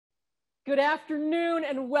Good afternoon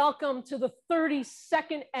and welcome to the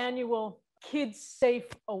 32nd Annual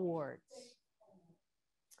KidSafe Awards.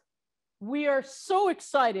 We are so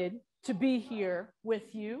excited to be here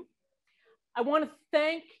with you. I want to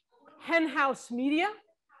thank Hen House Media.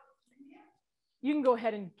 You can go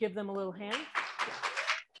ahead and give them a little hand.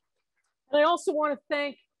 And I also want to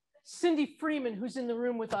thank Cindy Freeman, who's in the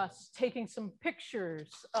room with us, taking some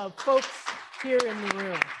pictures of folks here in the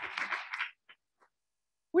room.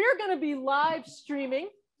 We are going to be live streaming,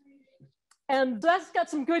 and that's got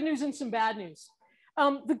some good news and some bad news.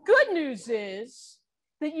 The good news is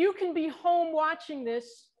that you can be home watching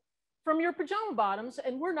this from your pajama bottoms,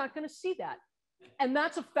 and we're not going to see that. And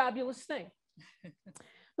that's a fabulous thing.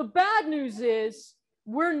 The bad news is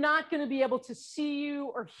we're not going to be able to see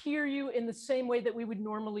you or hear you in the same way that we would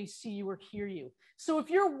normally see you or hear you. So if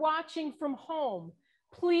you're watching from home,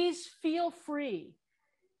 please feel free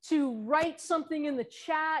to write something in the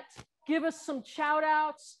chat, give us some shout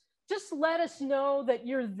outs, just let us know that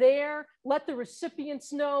you're there. Let the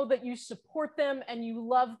recipients know that you support them and you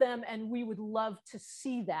love them, and we would love to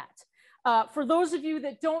see that. For those of you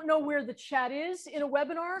that don't know where the chat is in a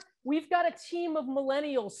webinar, we've got a team of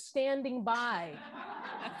millennials standing by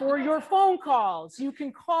for your phone calls. You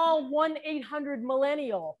can call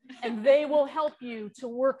 1-800-MILLENNIAL and they will help you to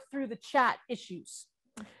work through the chat issues.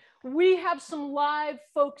 We have some live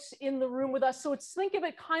folks in the room with us. So think of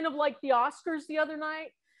it kind of like the Oscars the other night.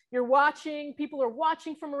 You're watching, people are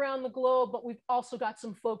watching from around the globe, but we've also got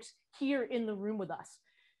some folks here in the room with us.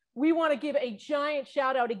 We want to give a giant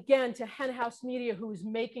shout out again to Hen House Media, who is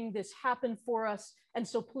making this happen for us. And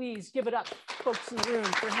so please give it up, folks in the room,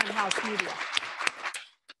 for Hen House Media.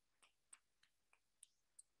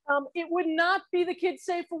 It would not be the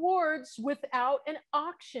KidSafe Awards without an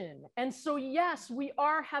auction. And so, yes, we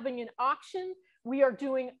are having an auction. We are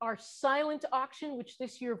doing our silent auction, which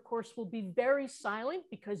this year, of course, will be very silent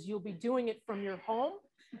because you'll be doing it from your home.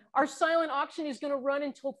 Our silent auction is going to run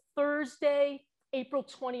until Thursday, April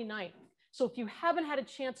 29th. So if you haven't had a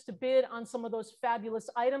chance to bid on some of those fabulous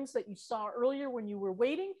items that you saw earlier when you were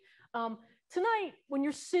waiting, tonight, when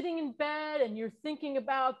you're sitting in bed and you're thinking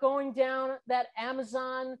about going down that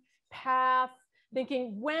Amazon path,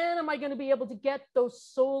 thinking, when am I going to be able to get those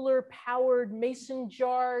solar powered mason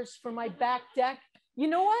jars for my back deck? You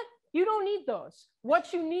know what? You don't need those.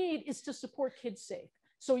 What you need is to support KidSafe.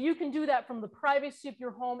 So you can do that from the privacy of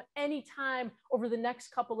your home anytime over the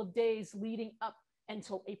next couple of days leading up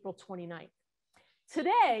until April 29th.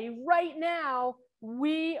 Today, right now,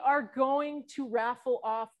 we are going to raffle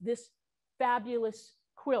off this fabulous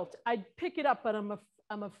quilt. I'd pick it up, but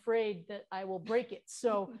I'm afraid that I will break it.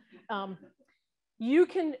 So you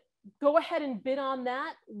can go ahead and bid on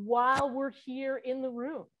that while we're here in the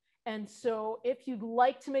room. And so if you'd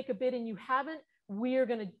like to make a bid and you haven't, we are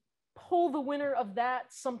going to pull the winner of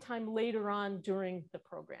that sometime later on during the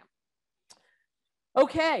program.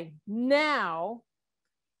 Okay, now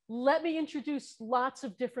let me introduce lots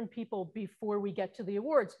of different people before we get to the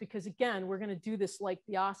awards, because again, we're going to do this like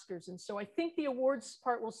the Oscars. And so I think the awards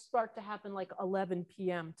part will start to happen like 11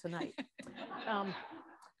 p.m. tonight.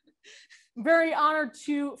 Very honored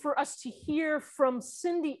for us to hear from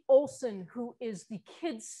Cindy Olson, who is the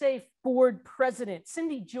KidSafe board president.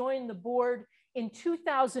 Cindy joined the board in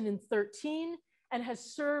 2013 and has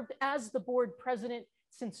served as the board president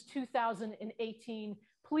since 2018.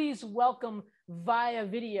 Please welcome via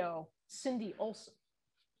video, Cindy Olson.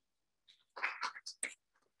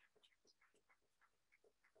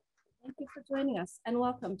 Thank you for joining us and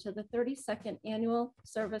welcome to the 32nd Annual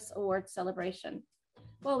Service Awards celebration.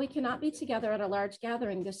 While we cannot be together at a large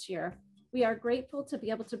gathering this year, we are grateful to be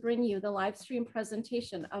able to bring you the live stream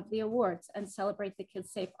presentation of the awards and celebrate the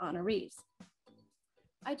KidSafe honorees.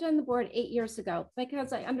 I joined the board 8 years ago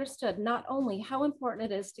because I understood not only how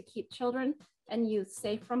important it is to keep children and youth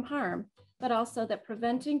safe from harm, but also that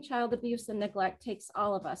preventing child abuse and neglect takes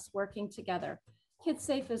all of us working together.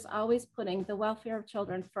 KidSafe is always putting the welfare of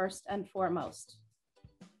children first and foremost.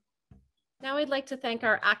 Now I'd like to thank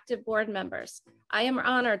our active board members. I am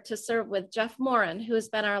honored to serve with Jeff Moran, who has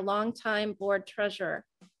been our longtime board treasurer,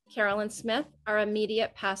 Carolyn Smith, our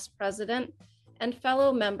immediate past president, and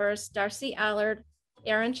fellow members Darcy Allard,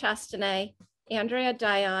 Aaron Chastanay, Andrea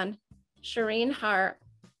Dion, Shireen Hart,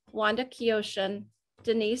 Wanda Kioshin,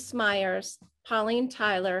 Denise Myers, Pauline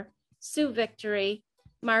Tyler, Sue Victory,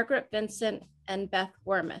 Margaret Vincent, and Beth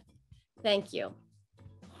Wormuth. Thank you.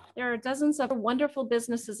 There are dozens of wonderful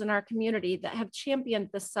businesses in our community that have championed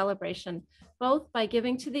this celebration, both by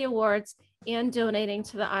giving to the awards and donating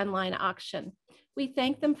to the online auction. We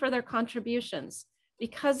thank them for their contributions.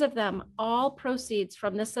 Because of them, all proceeds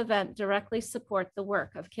from this event directly support the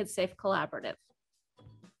work of KidSafe Collaborative.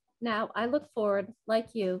 Now, I look forward,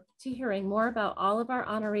 like you, to hearing more about all of our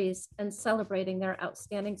honorees and celebrating their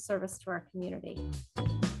outstanding service to our community.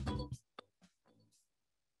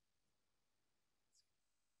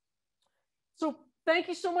 So thank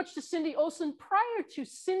you so much to Cindy Olson. Prior to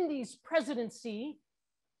Cindy's presidency,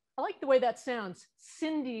 I like the way that sounds,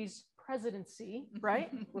 Cindy's presidency,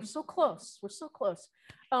 right? We're so close, we're so close.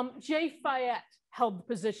 Jay Fayette held the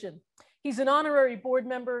position. He's an honorary board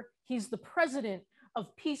member. He's the president of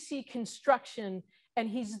PC Construction, and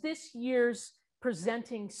he's this year's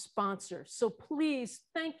presenting sponsor. So please,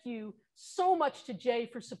 thank you so much to Jay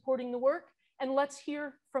for supporting the work, and let's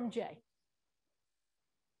hear from Jay.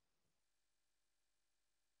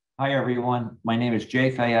 Hi, everyone. My name is Jay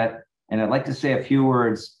Fayette, and I'd like to say a few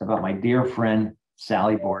words about my dear friend,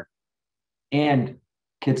 Sally Borden, and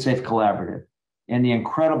KidSafe Collaborative, and the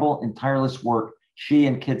incredible and tireless work she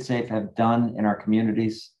and KidSafe have done in our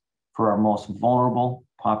communities for our most vulnerable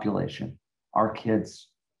population, our kids.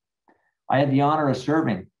 I had the honor of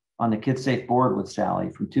serving on the KidSafe board with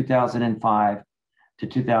Sally from 2005 to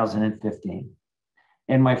 2015.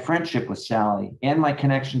 And my friendship with Sally and my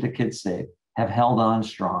connection to KidSafe have held on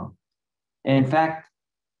strong. In fact,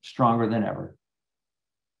 stronger than ever.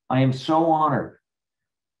 I am so honored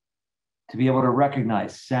to be able to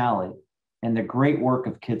recognize Sally and the great work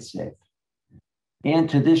of KidSafe, and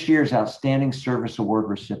to this year's Outstanding Service Award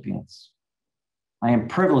recipients. I am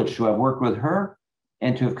privileged to have worked with her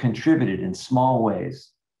and to have contributed in small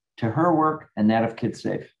ways to her work and that of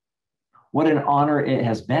KidSafe. What an honor it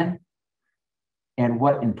has been, and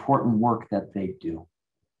what important work that they do.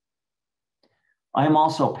 I am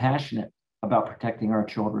also passionate about protecting our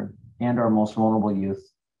children and our most vulnerable youth.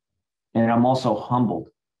 And I'm also humbled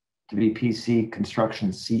to be PC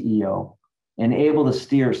Construction's CEO and able to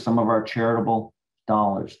steer some of our charitable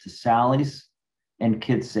dollars to Sally's and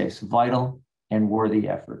KidSafe's vital and worthy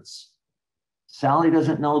efforts. Sally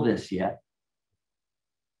doesn't know this yet,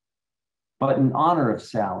 but in honor of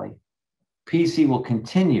Sally, PC will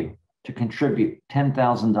continue to contribute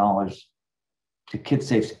 $10,000 to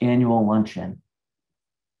KidSafe's annual luncheon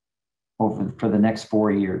for the next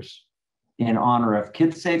 4 years in honor of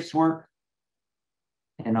KidSafe's work,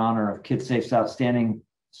 in honor of KidSafe's Outstanding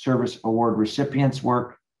Service Award recipients'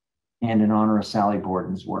 work, and in honor of Sally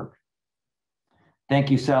Borden's work.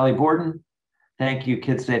 Thank you, Sally Borden. Thank you,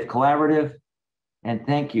 KidSafe Collaborative. And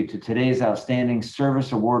thank you to today's Outstanding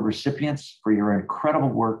Service Award recipients for your incredible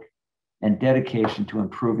work and dedication to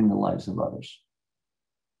improving the lives of others.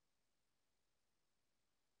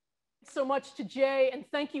 Thanks so much to Jay, and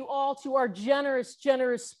thank you all to our generous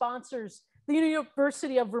sponsors. The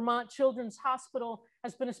University of Vermont Children's Hospital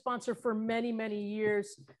has been a sponsor for many, many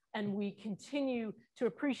years, and we continue to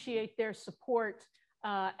appreciate their support,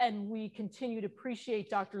 and we continue to appreciate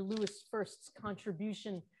Dr. Lewis First's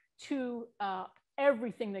contribution to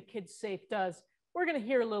everything that KidSafe does. We're going to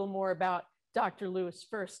hear a little more about Dr. Lewis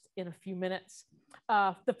First in a few minutes.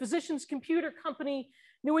 The Physicians Computer Company,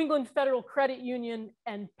 New England Federal Credit Union,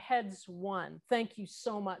 and PEDS One. Thank you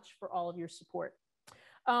so much for all of your support.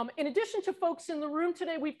 In addition to folks in the room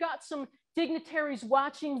today, we've got some dignitaries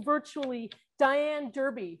watching virtually. Diane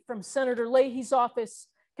Derby from Senator Leahy's office,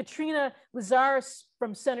 Katrina Lazaris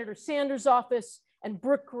from Senator Sanders' office, and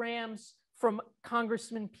Brooke Grams from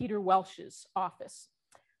Congressman Peter Welch's office.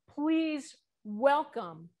 Please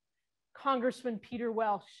welcome Congressman Peter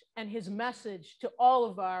Welch and his message to all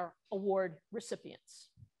of our award recipients.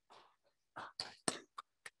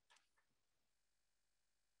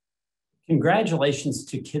 Congratulations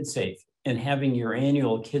to KidSafe in having your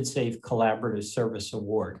annual KidSafe Collaborative Service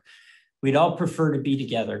Award. We'd all prefer to be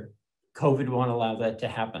together. COVID won't allow that to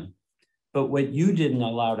happen. But what you didn't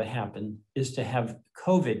allow to happen is to have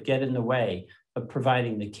COVID get in the way of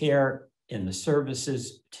providing the care and the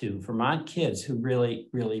services to Vermont kids who really,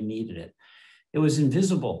 really needed it. It was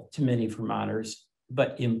invisible to many Vermonters,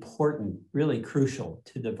 but important, really crucial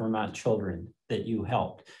to the Vermont children that you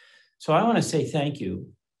helped. So I want to say thank you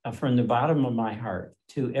from the bottom of my heart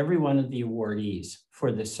to every one of the awardees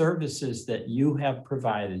for the services that you have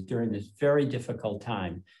provided during this very difficult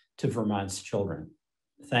time to Vermont's children.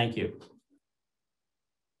 Thank you.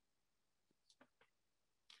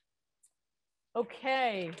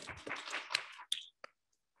 Okay.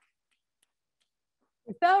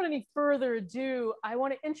 Without any further ado, I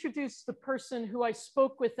want to introduce the person who I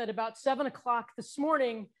spoke with at about 7 o'clock this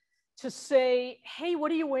morning to say, hey,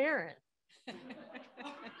 what are you wearing?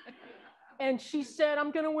 And she said, I'm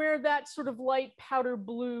going to wear that sort of light powder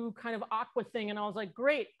blue kind of aqua thing. And I was like,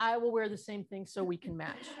 great, I will wear the same thing so we can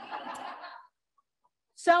match.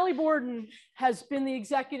 Sally Borden has been the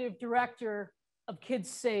executive director of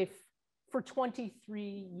KidSafe for 23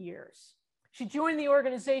 years. She joined the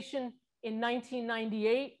organization in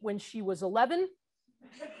 1998 when she was 11.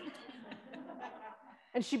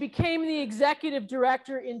 And she became the executive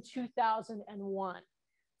director in 2001.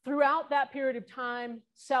 Throughout that period of time,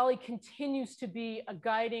 Sally continues to be a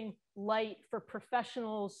guiding light for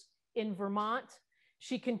professionals in Vermont.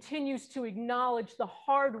 She continues to acknowledge the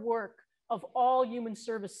hard work of all human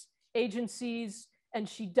service agencies, and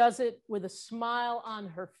she does it with a smile on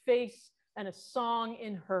her face and a song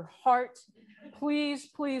in her heart. Please,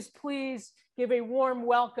 please, please give a warm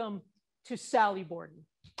welcome to Sally Borden.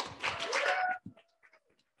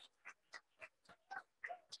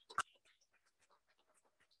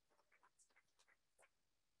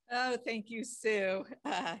 Oh, thank you, Sue.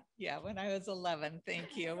 Yeah, when I was 11,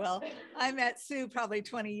 thank you. Well, I met Sue probably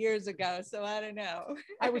 20 years ago, so I don't know.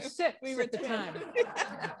 I was 6 we were at the time.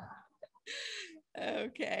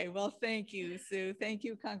 Okay, well, thank you, Sue. Thank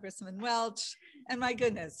you, Congressman Welch. And my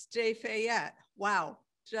goodness, Jay Fayette. Wow,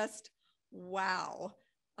 just wow.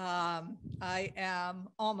 I am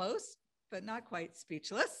almost, but not quite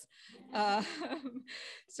speechless.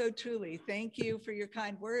 So truly, thank you for your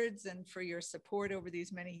kind words and for your support over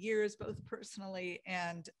these many years, both personally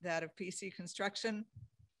and that of PC Construction.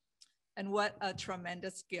 And what a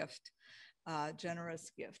tremendous gift,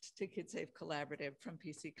 generous gift to KidSafe Collaborative from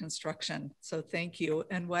PC Construction. So thank you.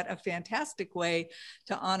 And what a fantastic way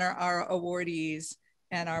to honor our awardees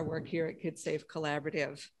and our work here at KidSafe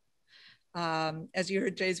Collaborative. As you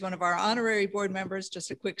heard, Jay's one of our honorary board members.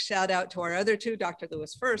 Just a quick shout out to our other two, Dr.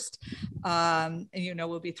 Lewis first. And you know,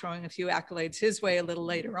 we'll be throwing a few accolades his way a little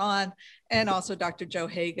later on. And also Dr. Joe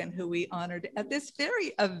Hagan, who we honored at this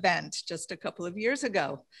very event just a couple of years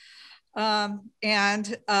ago. Yeah,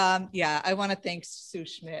 I want to thank Sue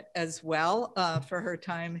Schmidt as well for her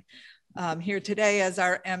time here today as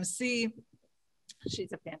our MC.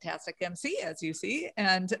 She's a fantastic MC, as you see.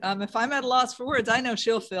 And if I'm at a loss for words, I know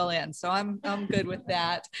she'll fill in. So I'm good with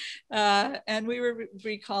that. And we were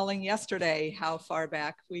recalling yesterday how far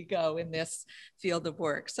back we go in this field of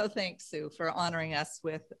work. So thanks, Sue, for honoring us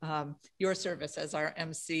with your service as our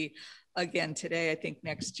MC again today. I think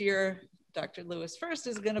next year, Dr. Lewis first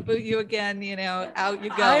is going to boot you again, you know, out you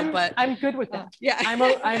go. But I'm good with that. Yeah,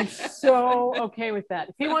 I'm so okay with that.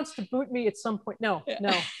 If he wants to boot me at some point, no,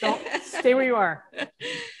 don't stay where you are.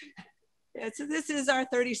 Yeah, so this is our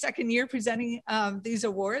 32nd year presenting these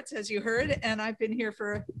awards, as you heard, and I've been here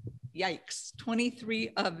for, yikes,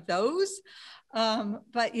 23 of those.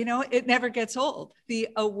 But you know, it never gets old. The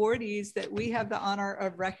awardees that we have the honor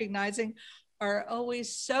of recognizing are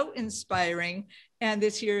always so inspiring, and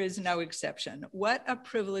this year is no exception. What a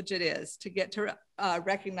privilege it is to get to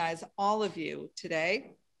recognize all of you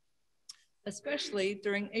today, especially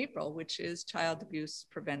during April, which is Child Abuse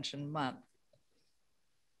Prevention Month.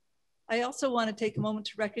 I also want to take a moment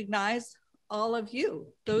to recognize all of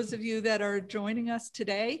you, those of you that are joining us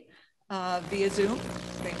today via Zoom,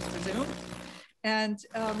 thanks for Zoom, and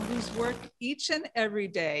whose work each and every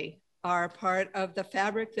day are part of the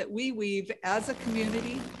fabric that we weave as a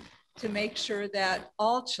community to make sure that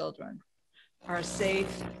all children are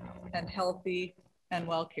safe and healthy and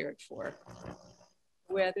well cared for.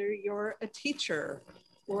 Whether you're a teacher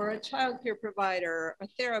or a childcare provider, a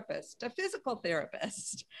therapist, a physical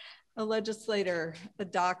therapist, a legislator, a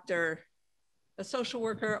doctor, a social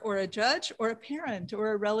worker, or a judge, or a parent,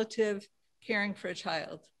 or a relative caring for a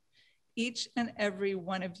child, each and every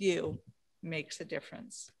one of you makes a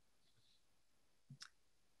difference.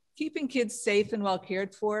 Keeping kids safe and well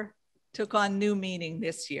cared for took on new meaning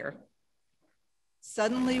this year.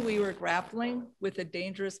 Suddenly, we were grappling with a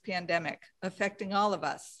dangerous pandemic affecting all of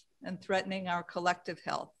us and threatening our collective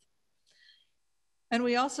health. And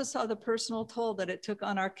we also saw the personal toll that it took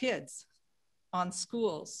on our kids, on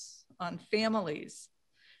schools, on families,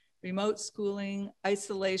 remote schooling,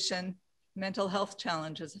 isolation, mental health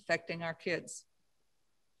challenges affecting our kids.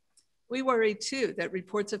 We worried too that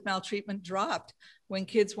reports of maltreatment dropped when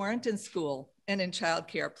kids weren't in school and in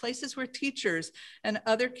childcare, places where teachers and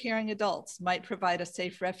other caring adults might provide a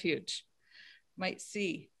safe refuge, might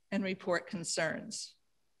see and report concerns.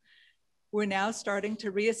 We're now starting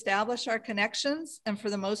to reestablish our connections, and for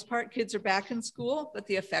the most part, kids are back in school, but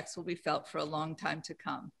the effects will be felt for a long time to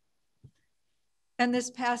come. And this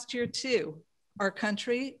past year too, our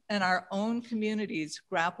country and our own communities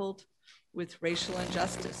grappled with racial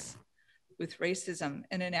injustice, with racism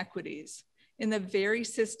and inequities in the very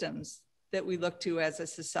systems that we look to as a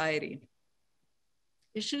society.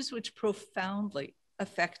 Issues which profoundly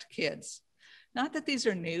affect kids. Not that these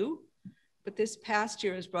are new, But this past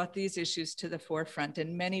year has brought these issues to the forefront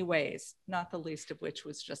in many ways, not the least of which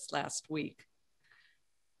was just last week.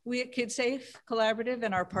 We at KidSafe Collaborative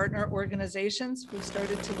and our partner organizations, we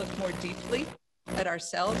started to look more deeply at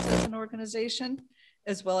ourselves as an organization,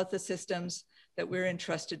 as well as the systems that we're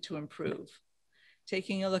entrusted to improve.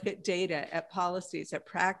 Taking a look at data, at policies, at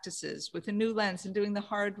practices with a new lens and doing the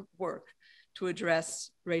hard work to address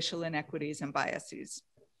racial inequities and biases.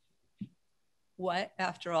 What,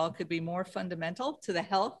 after all, could be more fundamental to the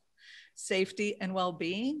health, safety, and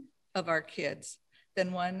well-being of our kids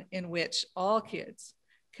than one in which all kids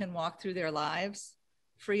can walk through their lives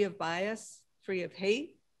free of bias, free of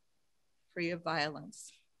hate, free of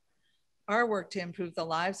violence. Our work to improve the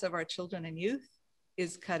lives of our children and youth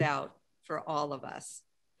is cut out for all of us.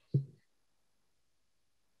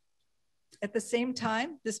 At the same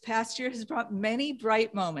time, this past year has brought many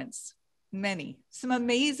bright moments, some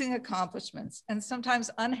amazing accomplishments, and sometimes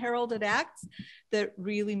unheralded acts that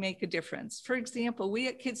really make a difference. For example, we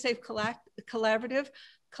at KidSafe Collaborative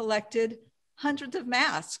collected hundreds of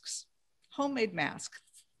masks, homemade masks,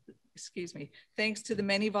 thanks to the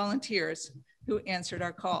many volunteers who answered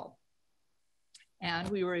our call. And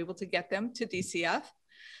we were able to get them to DCF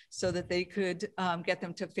so that they could get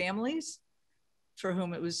them to families for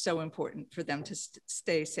whom it was so important for them to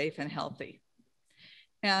stay safe and healthy.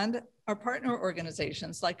 And our partner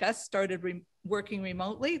organizations like us started working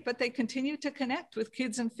remotely, but they continue to connect with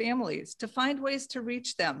kids and families to find ways to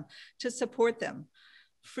reach them, to support them.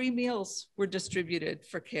 Free meals were distributed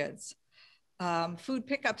for kids. Food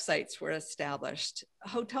pickup sites were established.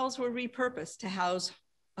 Hotels were repurposed to house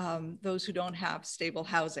those who don't have stable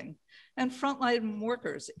housing. And frontline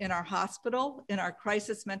workers in our hospital, in our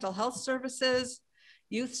crisis mental health services,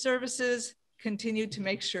 youth services, continued to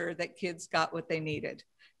make sure that kids got what they needed,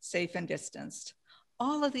 safe and distanced.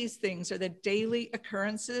 All of these things are the daily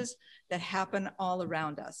occurrences that happen all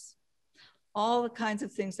around us. All the kinds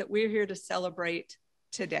of things that we're here to celebrate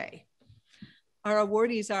today. Our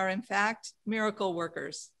awardees are, in fact, miracle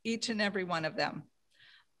workers, each and every one of them.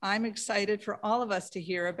 I'm excited for all of us to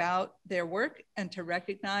hear about their work and to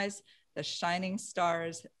recognize the shining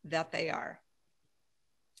stars that they are.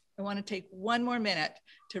 I want to take one more minute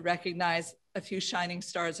to recognize a few shining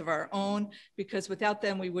stars of our own, because without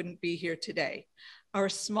them, we wouldn't be here today. Our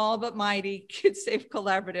small but mighty KidSafe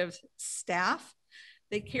Collaborative staff,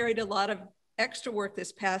 they carried a lot of extra work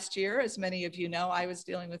this past year. As many of you know, I was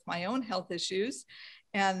dealing with my own health issues,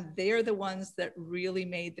 and they are the ones that really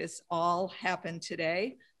made this all happen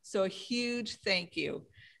today. So a huge thank you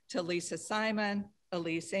to Lisa Simon,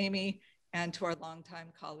 Elise Amy, and to our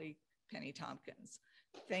longtime colleague, Penny Tompkins.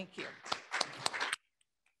 Thank you.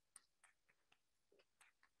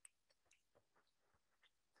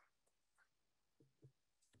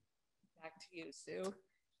 Back to you, Sue.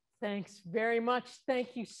 Thanks very much.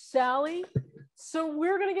 Thank you, Sally. So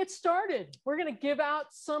we're going to get started. We're going to give out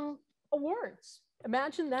some awards.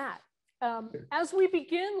 Imagine that. As we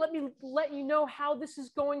begin, let me let you know how this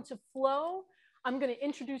is going to flow. I'm going to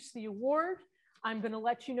introduce the award. I'm going to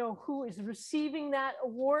let you know who is receiving that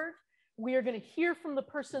award. We are going to hear from the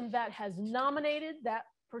person that has nominated that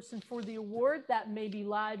person for the award. That may be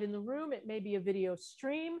live in the room. It may be a video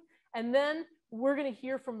stream. And then we're going to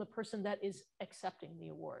hear from the person that is accepting the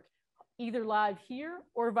award, either live here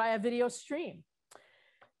or via video stream.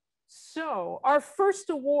 So our first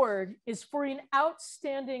award is for an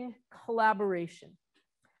outstanding collaboration.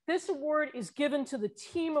 This award is given to the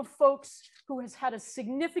team of folks who has had a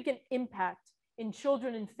significant impact in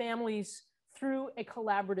children and families through a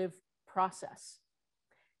collaborative process.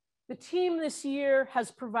 The team this year has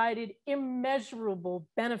provided immeasurable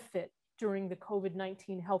benefit during the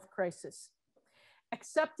COVID-19 health crisis.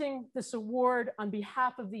 Accepting this award on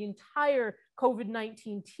behalf of the entire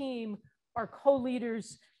COVID-19 team are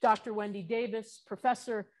co-leaders Dr. Wendy Davis,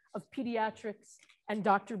 Professor of Pediatrics, and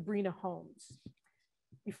Dr. Brina Holmes.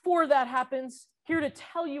 Before that happens, here to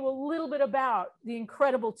tell you a little bit about the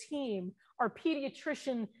incredible team are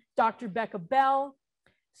pediatrician Dr. Becca Bell,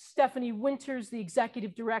 Stephanie Winters, the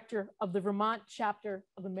Executive Director of the Vermont Chapter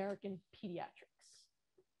of American Pediatrics.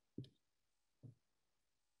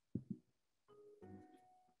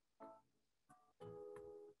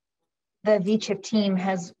 The VCHIP team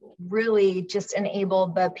has really just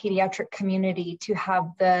enabled the pediatric community to have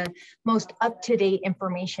the most up-to-date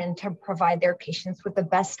information to provide their patients with the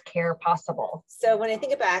best care possible. So when I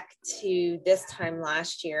think back to this time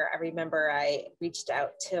last year, I remember I reached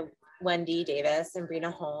out to Wendy Davis and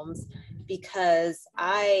Brina Holmes because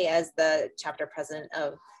I, as the chapter president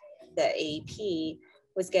of the AAP,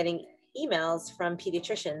 was getting emails from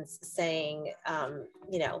pediatricians saying,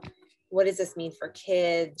 you know, what does this mean for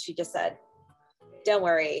kids? She just said, don't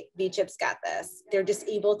worry, VCHIP's got this. They're just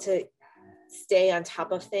able to stay on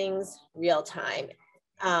top of things real time,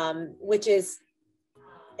 which is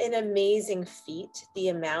an amazing feat. The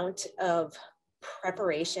amount of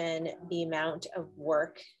preparation, the amount of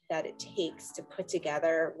work that it takes to put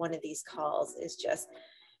together one of these calls is just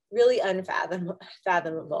really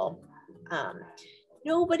unfathomable.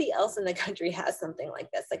 Nobody else in the country has something like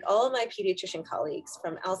this. Like, all of my pediatrician colleagues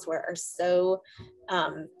from elsewhere are so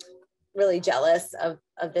really jealous of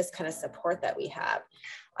this kind of support that we have.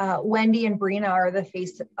 Wendy and Brina are the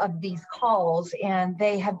face of these calls, and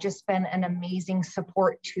they have just been an amazing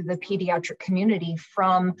support to the pediatric community,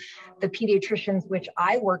 from the pediatricians which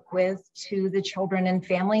I work with to the children and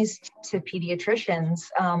families to pediatricians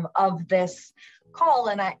of this call.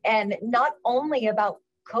 And not only about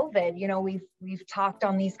COVID, you know, we've talked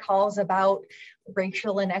on these calls about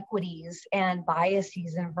racial inequities and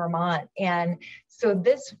biases in Vermont. And so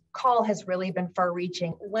this call has really been far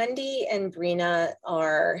reaching. Wendy and Brina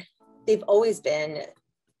they've always been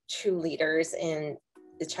true leaders in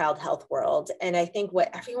the child health world. And I think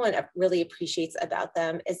what everyone really appreciates about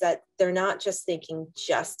them is that they're not just thinking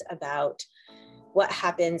just about what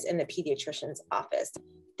happens in the pediatrician's office.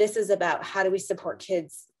 This is about, how do we support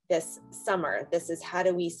kids this summer? This is, how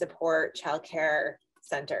do we support childcare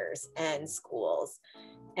centers and schools?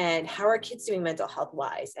 And how are kids doing mental health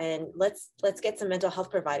wise? And let's get some mental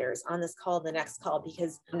health providers on this call, the next call,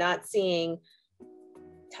 because I'm not seeing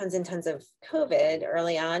tons and tons of COVID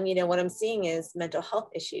early on. You know, what I'm seeing is mental health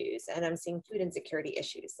issues, and I'm seeing food insecurity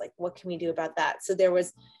issues. Like, what can we do about that? So there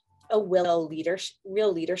was a real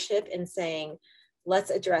leadership in saying, let's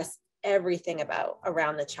address everything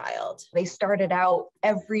around the child. They started out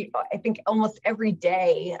I think almost every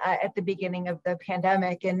day at the beginning of the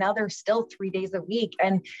pandemic, and now they're still 3 days a week.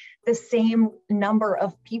 And the same number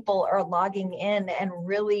of people are logging in and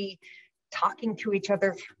really talking to each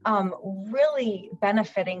other, really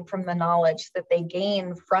benefiting from the knowledge that they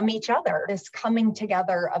gain from each other. This coming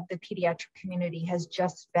together of the pediatric community has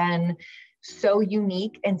just been so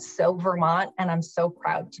unique and so Vermont, and I'm so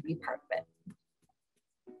proud to be part of it.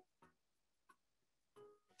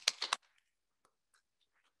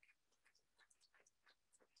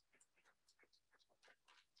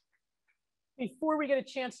 Before we get a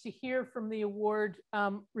chance to hear from the award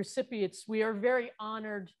recipients, we are very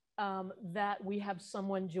honored that we have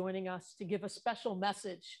someone joining us to give a special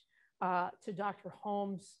message to Dr.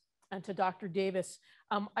 Holmes and to Dr. Davis.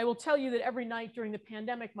 I will tell you that every night during the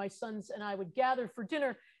pandemic, my sons and I would gather for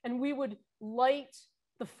dinner, and we would light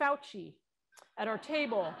the Fauci at our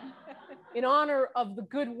table in honor of the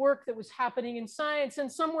good work that was happening in science.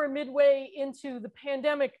 And somewhere midway into the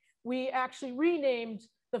pandemic, we actually renamed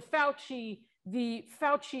the Fauci-Levine.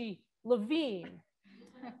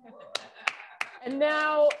 And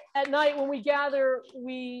now at night when we gather,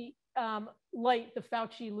 we light the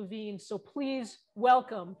Fauci-Levine. So please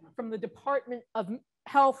welcome, from the Department of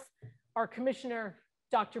Health, our Commissioner,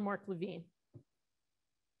 Dr. Mark Levine.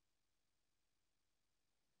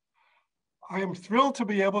 I am thrilled to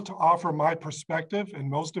be able to offer my perspective, and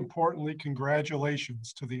most importantly,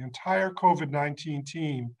 congratulations to the entire COVID-19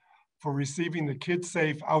 team for receiving the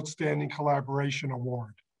KidSafe Outstanding Collaboration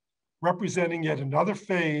Award, representing yet another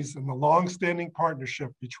phase in the long-standing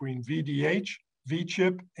partnership between VDH,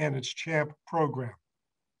 VCHIP, and its CHAMP program.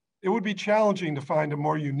 It would be challenging to find a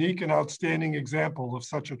more unique and outstanding example of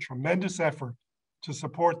such a tremendous effort to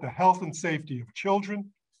support the health and safety of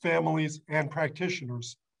children, families, and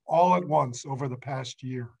practitioners all at once over the past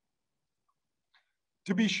year.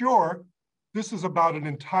 To be sure, this is about an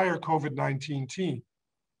entire COVID-19 team,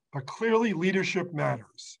 but clearly leadership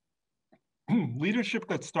matters. Leadership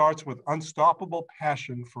that starts with unstoppable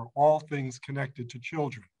passion for all things connected to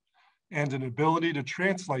children, and an ability to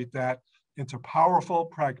translate that into powerful,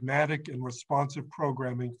 pragmatic, and responsive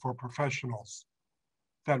programming for professionals.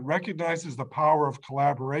 That recognizes the power of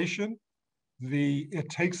collaboration, the "it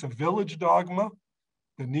takes a village" dogma,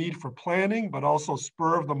 the need for planning, but also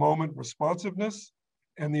spur of the moment responsiveness,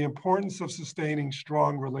 and the importance of sustaining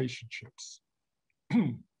strong relationships.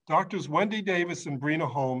 Doctors Wendy Davis and Brina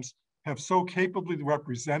Holmes have so capably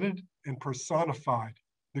represented and personified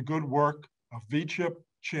the good work of VCHIP,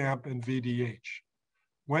 CHAMP, and VDH.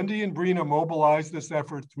 Wendy and Brina mobilized this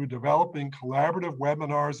effort through developing collaborative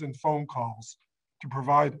webinars and phone calls to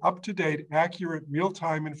provide up-to-date, accurate,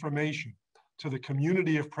 real-time information to the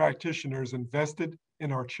community of practitioners invested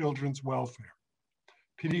in our children's welfare.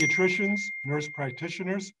 Pediatricians, nurse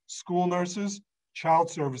practitioners, school nurses, child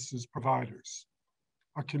services providers.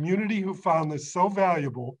 A community who found this so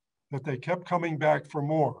valuable that they kept coming back for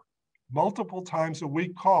more, multiple times a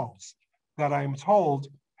week calls that I am told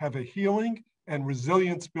have a healing and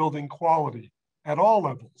resilience building quality at all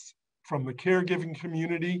levels, from the caregiving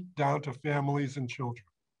community down to families and children.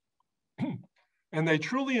 And they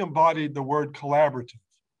truly embodied the word collaborative,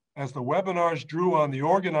 as the webinars drew on the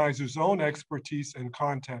organizers' own expertise and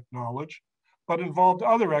content knowledge, but involved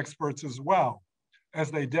other experts as well, as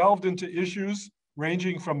they delved into issues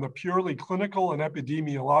ranging from the purely clinical and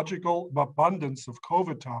epidemiological abundance of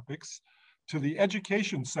COVID topics to the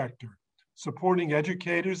education sector, supporting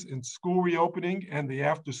educators in school reopening and the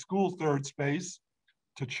after-school third space,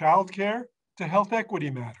 to childcare, to health equity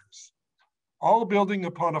matters, all building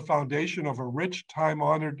upon a foundation of a rich,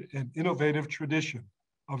 time-honored, and innovative tradition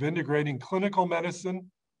of integrating clinical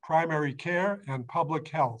medicine, primary care, and public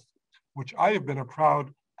health, which I have been a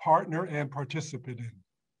proud partner and participant in.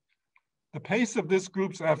 The pace of this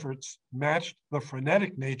group's efforts matched the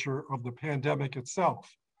frenetic nature of the pandemic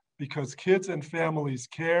itself, because kids and families'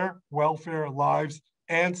 care, welfare, lives,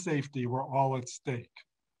 and safety were all at stake.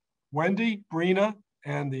 Wendy, Brina,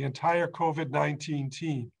 and the entire COVID-19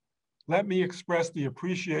 team, let me express the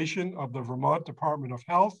appreciation of the Vermont Department of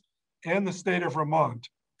Health and the state of Vermont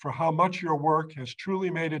for how much your work has truly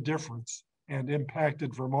made a difference and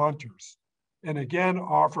impacted Vermonters. And again,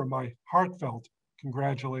 offer my heartfelt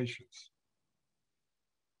congratulations.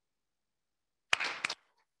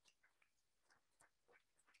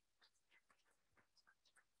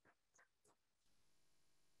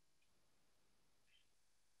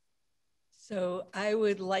 So I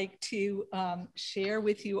would like to share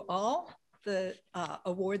with you all the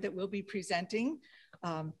award that we'll be presenting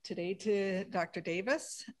today to Dr.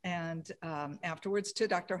 Davis and afterwards to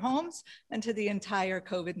Dr. Holmes and to the entire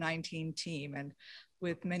COVID-19 team. And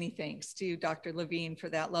with many thanks to Dr. Levine for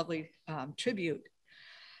that lovely tribute.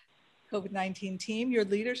 COVID-19 team, your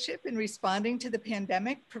leadership in responding to the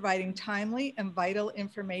pandemic, providing timely and vital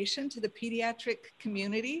information to the pediatric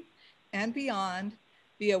community and beyond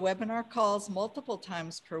via webinar calls multiple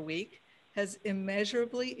times per week has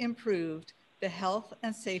immeasurably improved the health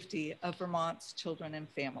and safety of Vermont's children and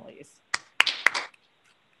families.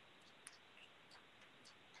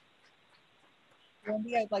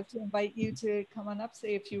 Wendy, I'd like to invite you to come on up,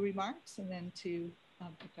 say a few remarks, and then to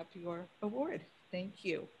pick up your award. Thank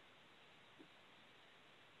you.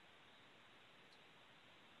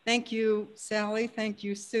 Thank you, Sally. Thank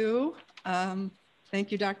you, Sue.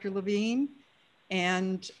 Thank you, Dr. Levine.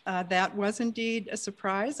 And that was indeed a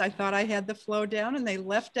surprise. I thought I had the flow down and they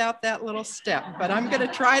left out that little step, but I'm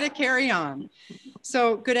gonna try to carry on.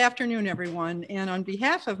 So good afternoon, everyone. And on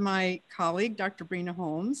behalf of my colleague, Dr. Brina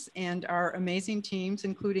Holmes, and our amazing teams,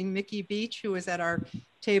 including Mickey Beach, who is at our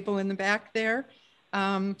table in the back there,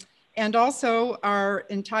 and also our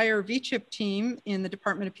entire VCHIP team in the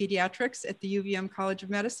Department of Pediatrics at the UVM College of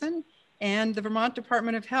Medicine and the Vermont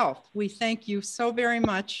Department of Health. We thank you so very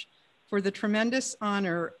much for the tremendous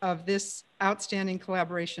honor of this Outstanding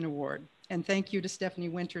Collaboration Award. And thank you to Stephanie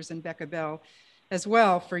Winters and Becca Bell as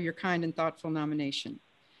well for your kind and thoughtful nomination.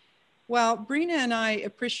 While Brina and I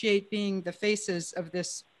appreciate being the faces of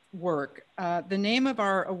this work, the name of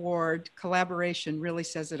our award, Collaboration, really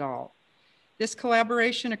says it all. This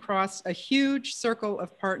collaboration across a huge circle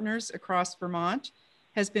of partners across Vermont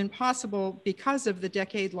has been possible because of the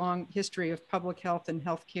decade-long history of public health and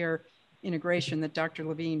healthcare integration that Dr.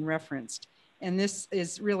 Levine referenced. And this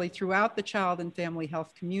is really throughout the child and family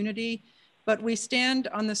health community, but we stand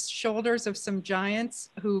on the shoulders of some giants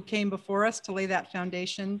who came before us to lay that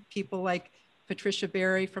foundation, people like Patricia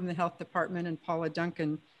Berry from the Health Department and Paula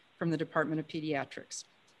Duncan from the Department of Pediatrics.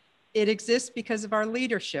 It exists because of our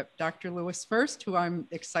leadership, Dr. Lewis First, who I'm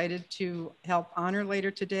excited to help honor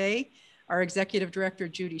later today, our Executive Director,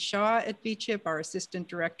 Judy Shaw at VCHIP, our Assistant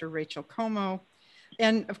Director, Rachel Como,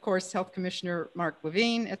 and of course, Health Commissioner Mark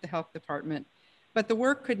Levine at the Health Department. But the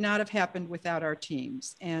work could not have happened without our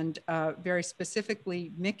teams. And very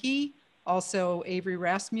specifically, Mickey, also Avery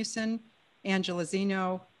Rasmussen, Angela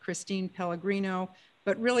Zeno, Christine Pellegrino,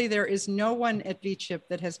 but really there is no one at VCHIP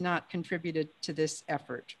that has not contributed to this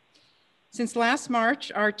effort. Since last March,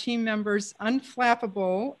 our team members'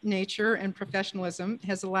 unflappable nature and professionalism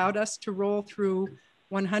has allowed us to roll through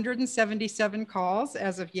 177 calls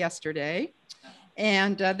as of yesterday.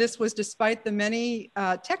 And this was despite the many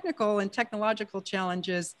technical and technological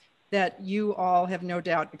challenges that you all have no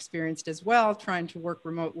doubt experienced as well, trying to work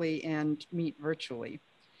remotely and meet virtually.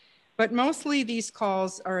 But mostly these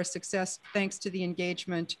calls are a success thanks to the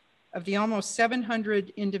engagement of the almost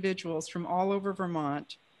 700 individuals from all over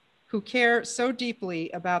Vermont who care so deeply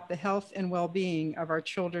about the health and well-being of our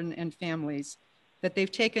children and families that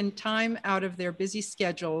they've taken time out of their busy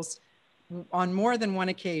schedules on more than one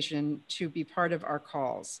occasion to be part of our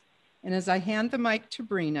calls. And as I hand the mic to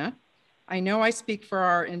Brina, I know I speak for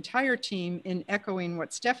our entire team in echoing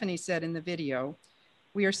what Stephanie said in the video.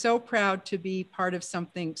 We are so proud to be part of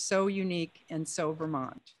something so unique and so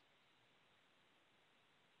Vermont.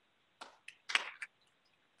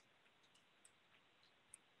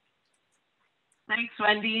 Thanks,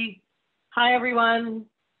 Wendy. Hi, everyone.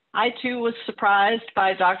 I too was surprised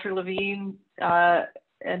by Dr. Levine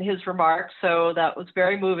and his remarks, so that was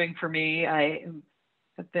very moving for me. I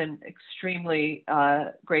have been extremely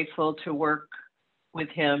grateful to work with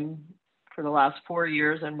him for the last 4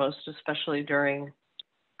 years, and most especially during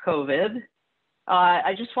COVID.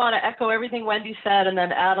 I just want to echo everything Wendy said and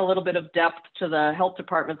then add a little bit of depth to the health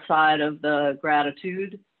department side of the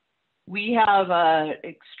gratitude. We have an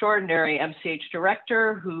extraordinary MCH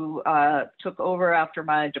director who took over after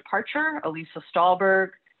my departure, Elisa Stahlberg.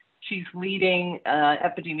 She's leading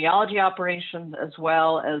epidemiology operations as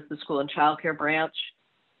well as the school and childcare branch.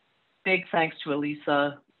 Big thanks to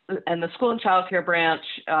Elisa. And the school and childcare branch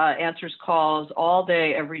answers calls all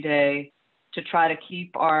day, every day to try to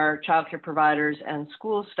keep our childcare providers and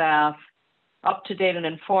school staff up to date and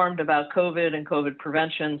informed about COVID and COVID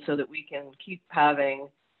prevention so that we can keep having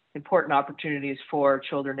important opportunities for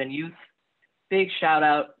children and youth. Big shout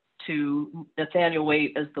out to Nathaniel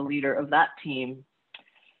Waite as the leader of that team.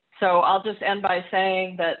 So I'll just end by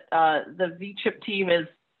saying that the VCHIP team is,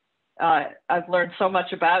 I've learned so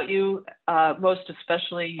much about you, most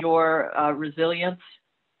especially your resilience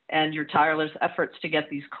and your tireless efforts to get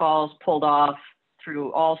these calls pulled off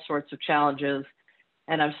through all sorts of challenges.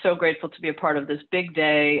 And I'm so grateful to be a part of this big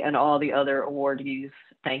day and all the other awardees.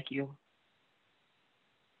 Thank you.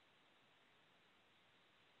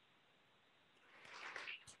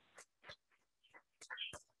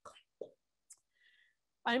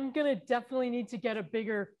 I'm gonna definitely need to get a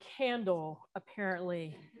bigger candle,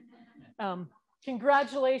 apparently.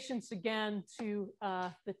 Congratulations again to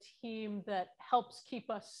the team that helps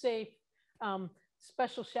keep us safe.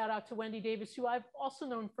 Special shout out to Wendy Davis, who I've also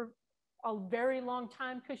known for a very long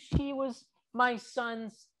time because she was my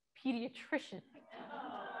son's pediatrician.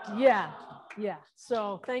 Yeah.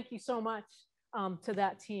 So thank you so much to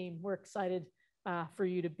that team. We're excited for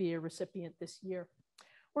you to be a recipient this year.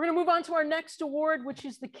 We're going to move on to our next award, which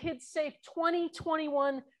is the KidSafe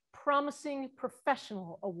 2021 Promising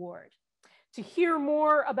Professional Award. To hear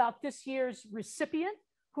more about this year's recipient,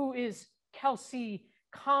 who is Kelsey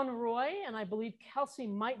Conroy, and I believe Kelsey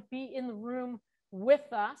might be in the room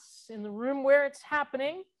with us, in the room where it's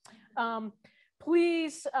happening.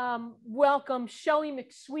 Please welcome Shelley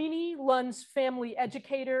McSweeney, Lund's family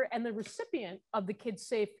educator and the recipient of the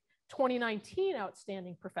KidSafe 2019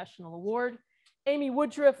 Outstanding Professional Award, Amy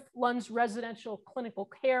Woodruff, Lund's residential clinical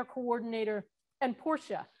care coordinator, and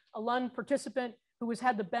Portia, a Lund participant who has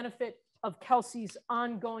had the benefit of Kelsey's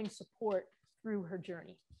ongoing support through her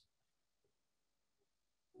journey.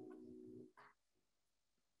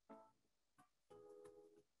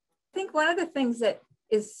 I think one of the things that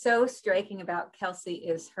is so striking about Kelsey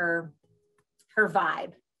is her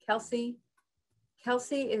vibe. Kelsey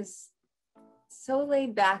is so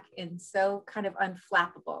laid back and so kind of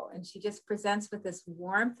unflappable, and she just presents with this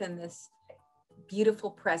warmth and this beautiful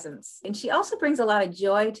presence. And she also brings a lot of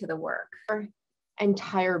joy to the work. Her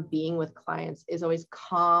entire being with clients is always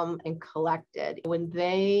calm and collected. When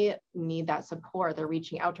they need that support, they're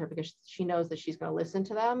reaching out to her because she knows that she's going to listen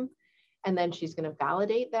to them, and then she's going to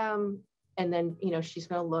validate them, and then she's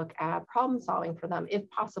going to look at problem solving for them if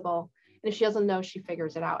possible. And if she doesn't know, she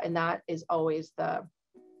figures it out, and that is always the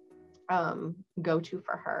go-to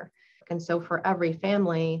for her. And so for every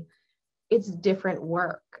family, it's different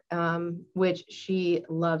work, which she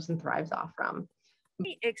loves and thrives off from.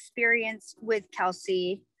 Experience with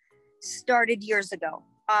Kelsey started years ago.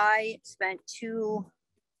 I spent two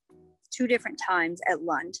different times at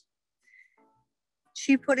Lund.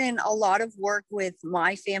 She put in a lot of work with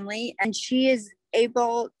my family, and she is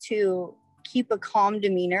able to keep a calm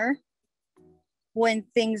demeanor when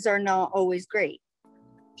things are not always great.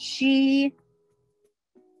 She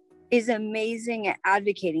is amazing at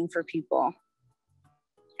advocating for people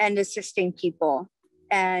and assisting people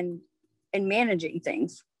and managing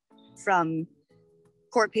things, from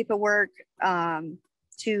court paperwork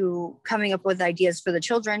to coming up with ideas for the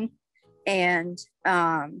children and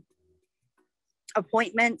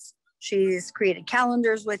appointments. She's created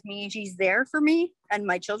calendars with me. She's there for me and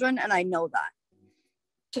my children, and I know that.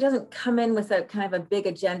 She doesn't come in with a kind of a big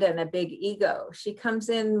agenda and a big ego. She comes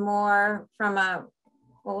in more from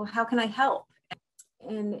well, how can I help?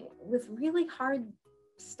 And with really hard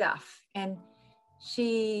stuff. And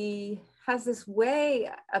she has this way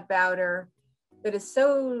about her that is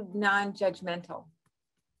so non-judgmental.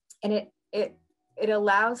 And it it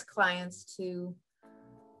allows clients to,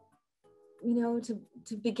 you know,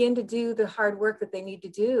 to begin to do the hard work that they need to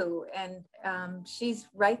do. And she's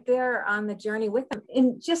right there on the journey with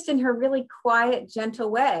them, just in her really quiet, gentle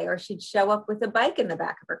way. Or she'd show up with a bike in the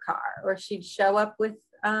back of her car, or she'd show up with,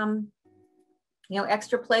 you know,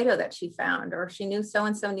 extra Play-Doh that she found, or she knew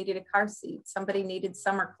so-and-so needed a car seat, somebody needed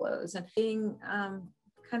summer clothes, and being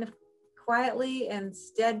kind of quietly and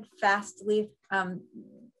steadfastly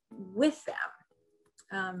with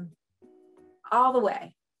them all the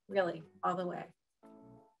way. Really, all the way.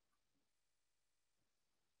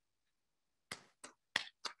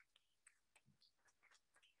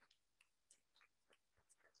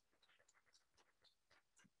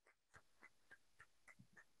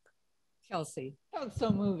 Kelsey, that was so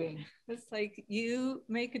moving. It's like you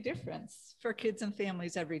make a difference for kids and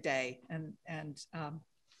families every day. And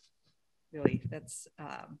really, that's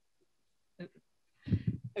a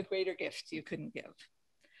greater gift you couldn't give.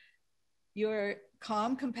 Your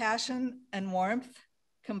calm compassion and warmth,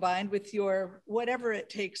 combined with your whatever it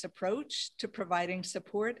takes approach to providing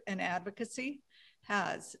support and advocacy,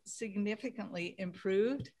 has significantly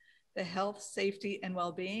improved the health, safety, and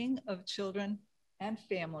well-being of children and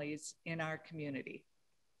families in our community.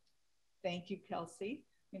 Thank you, Kelsey.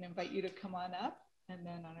 I'm going to invite you to come on up, and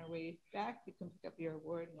then on our way back, you can pick up your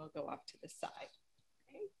award and we'll go off to the side.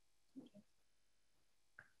 Okay.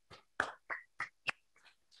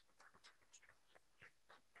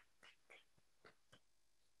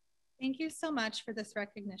 Thank you so much for this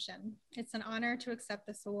recognition. It's an honor to accept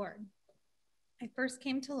this award. I first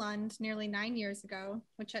came to Lund nearly 9 years ago,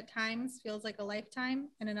 which at times feels like a lifetime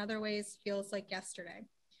and in other ways feels like yesterday.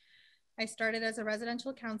 I started as a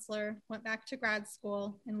residential counselor, went back to grad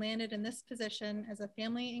school, and landed in this position as a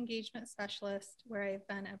family engagement specialist, where I've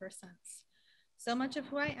been ever since. So much of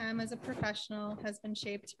who I am as a professional has been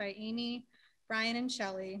shaped by Amy, Brian, and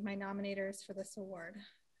Shelley, my nominators for this award.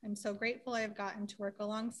 I'm so grateful I've gotten to work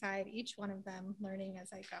alongside each one of them, learning as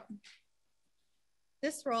I go.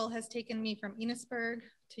 This role has taken me from Enosburg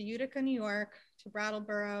to Utica, New York, to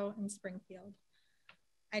Brattleboro and Springfield.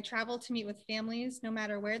 I travel to meet with families no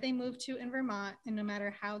matter where they moved to in Vermont and no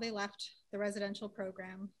matter how they left the residential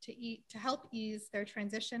program to help ease their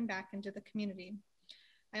transition back into the community.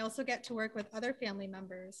 I also get to work with other family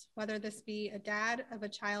members, whether this be a dad of a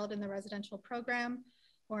child in the residential program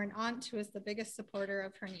or an aunt who is the biggest supporter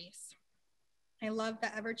of her niece. I love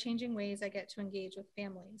the ever-changing ways I get to engage with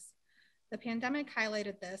families. The pandemic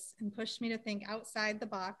highlighted this and pushed me to think outside the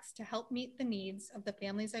box to help meet the needs of the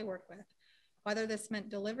families I work with, whether this meant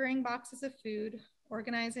delivering boxes of food,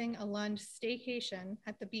 organizing a Lund staycation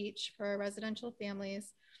at the beach for our residential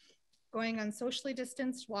families, going on socially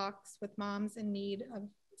distanced walks with moms in need of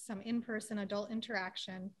some in-person adult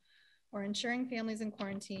interaction, or ensuring families in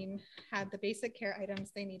quarantine had the basic care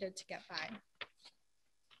items they needed to get by.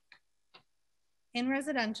 In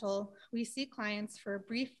residential, we see clients for a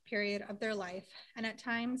brief period of their life, and at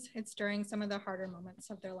times it's during some of the harder moments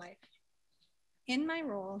of their life. In my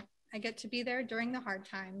role, I get to be there during the hard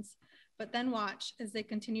times, but then watch as they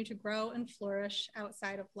continue to grow and flourish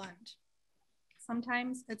outside of Lund.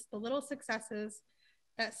 Sometimes it's the little successes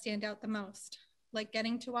that stand out the most, like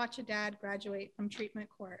getting to watch a dad graduate from treatment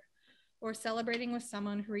court, or celebrating with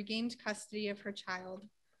someone who regained custody of her child,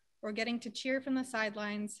 or getting to cheer from the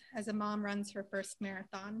sidelines as a mom runs her first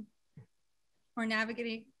marathon, or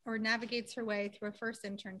navigates her way through a first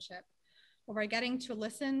internship, or by getting to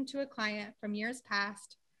listen to a client from years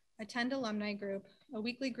past, attend alumni group, a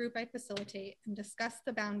weekly group I facilitate, and discuss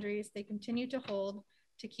the boundaries they continue to hold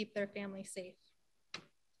to keep their family safe.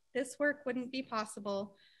 This work wouldn't be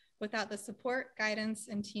possible without the support, guidance,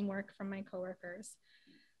 and teamwork from my coworkers.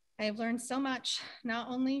 I have learned so much, not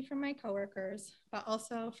only from my coworkers, but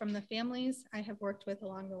also from the families I have worked with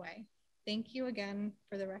along the way. Thank you again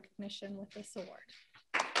for the recognition with this award.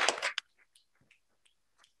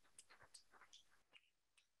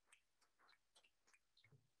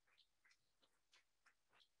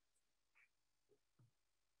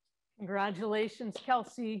 Congratulations,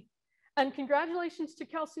 Kelsey. And congratulations to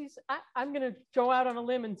Kelsey's, I'm gonna go out on a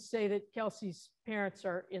limb and say that Kelsey's parents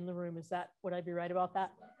are in the room. Would I be right about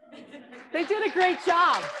that? They did a great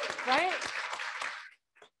job, right?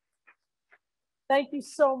 Thank you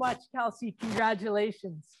so much, Kelsey.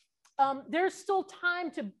 Congratulations. There's still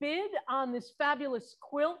time to bid on this fabulous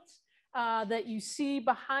quilt that you see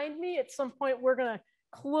behind me. At some point, we're gonna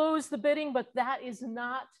close the bidding, but that is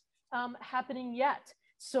not happening yet.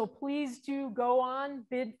 So please do go on,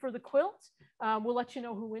 bid for the quilt. We'll let you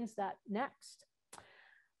know who wins that next.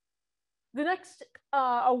 The next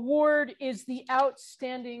award is the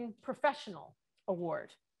Outstanding Professional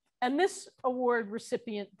Award. And this award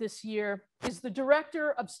recipient this year is the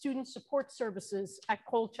Director of Student Support Services at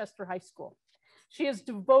Colchester High School. She has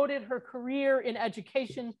devoted her career in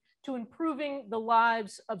education to improving the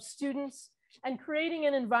lives of students and creating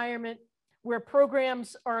an environment where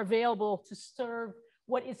programs are available to serve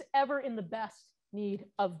what is ever in the best need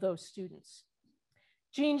of those students.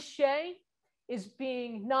 Jean Shea is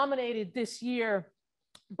being nominated this year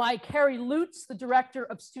by Carrie Lutz, the Director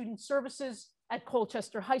of Student Services at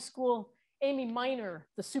Colchester High School, Amy Miner,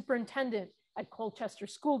 the Superintendent at Colchester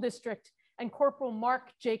School District, and Corporal Mark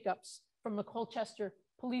Jacobs from the Colchester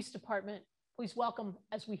Police Department. Please welcome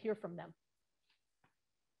as we hear from them.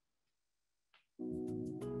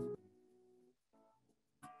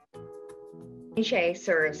 Jean Shea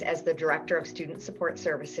serves as the Director of Student Support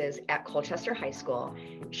Services at Colchester High School.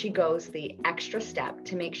 She goes the extra step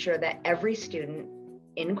to make sure that every student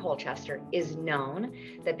in Colchester is known,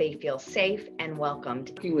 that they feel safe and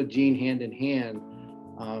welcomed. Working with Jean hand in hand,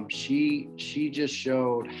 she just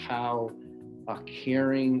showed how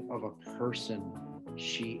caring of a person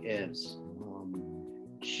she is.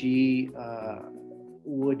 She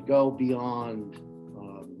would go beyond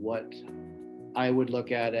what I would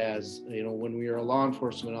look at as, when we are a law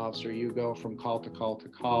enforcement officer, you go from call to call to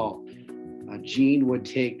call. Jean would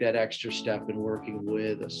take that extra step in working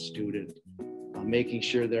with a student, making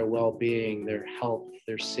sure their well-being, their health,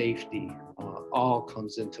 their safety, all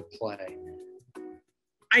comes into play.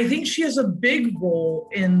 I think she has a big role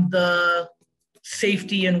in the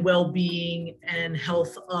safety and well-being and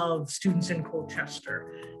health of students in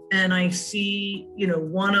Colchester. And I see,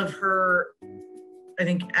 one of her, I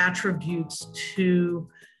think, attributes to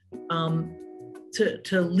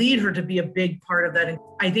lead her to be a big part of that,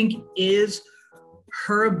 I think, is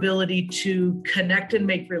her ability to connect and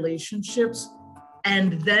make relationships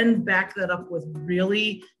and then back that up with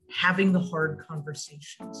really having the hard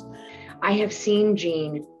conversations. I have seen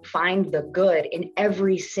Jean find the good in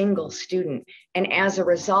every single student. And as a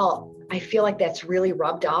result, I feel like that's really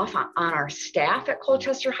rubbed off on our staff at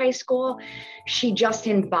Colchester High School. She just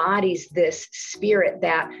embodies this spirit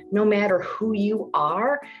that no matter who you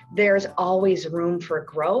are, there's always room for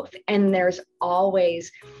growth. And there's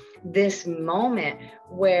always this moment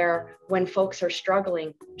where when folks are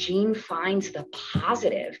struggling, Jean finds the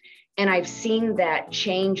positive. And I've seen that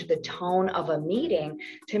change the tone of a meeting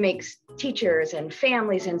to make teachers and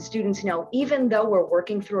families and students know, even though we're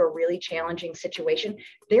working through a really challenging situation,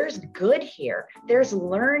 there's good here, there's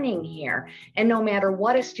learning here. And no matter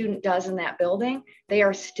what a student does in that building, they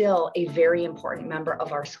are still a very important member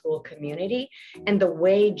of our school community. And the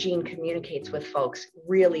way Jean communicates with folks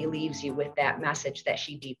really leaves you with that message that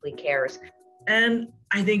she deeply cares. And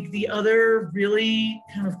I think the other really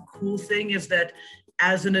kind of cool thing is that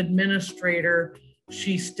as an administrator,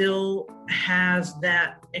 she still has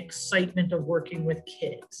that excitement of working with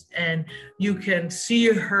kids. And you can see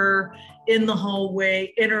her in the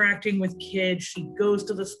hallway interacting with kids. She goes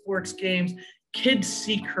to the sports games. Kids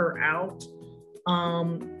seek her out.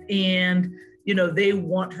 And they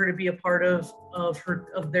want her to be a part of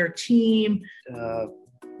their team.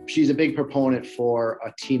 She's a big proponent for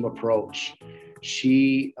a team approach.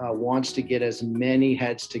 She wants to get as many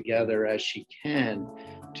heads together as she can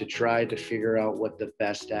to try to figure out what the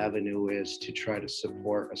best avenue is to try to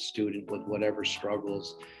support a student with whatever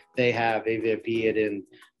struggles they have, be it in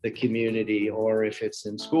the community or if it's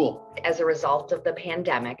in school. As a result of the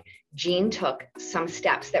pandemic, Jean took some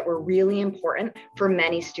steps that were really important for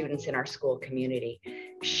many students in our school community.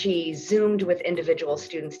 She Zoomed with individual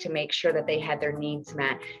students to make sure that they had their needs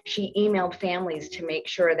met. She emailed families to make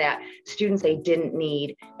sure that students they didn't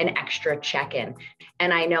need an extra check-in.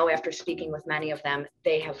 And I know after speaking with many of them,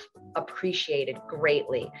 they have appreciated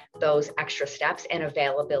greatly those extra steps and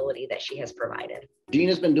availability that she has provided. Jean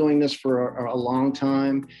has been doing this for a long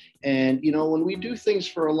time. And, when we do things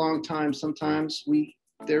for a long time, sometimes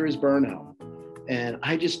there is burnout. And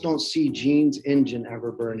I just don't see Jean's engine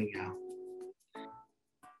ever burning out.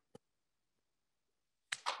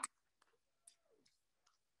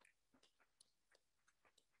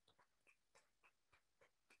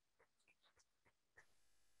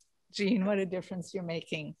 Jean, what a difference you're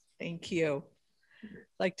making. Thank you. I'd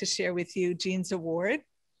like to share with you Jean's award.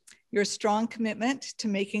 Your strong commitment to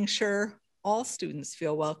making sure all students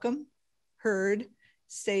feel welcome, heard,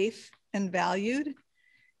 safe, and valued,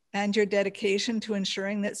 and your dedication to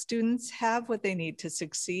ensuring that students have what they need to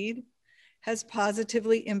succeed has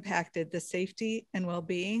positively impacted the safety and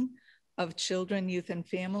well-being of children, youth, and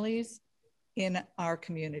families in our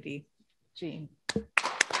community. Jean.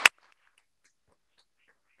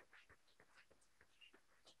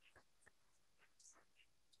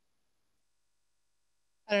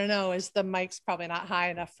 I don't know, is the mic's probably not high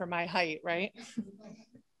enough for my height, right?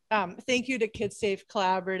 Thank you to KidSafe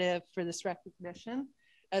Collaborative for this recognition,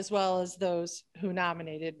 as well as those who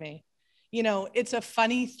nominated me. You know, it's a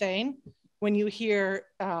funny thing when you hear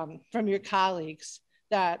from your colleagues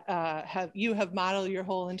that you have modeled your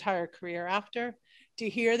whole entire career after. To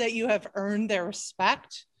hear that you have earned their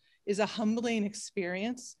respect is a humbling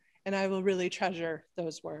experience, and I will really treasure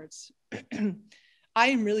those words. I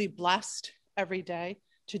am really blessed every day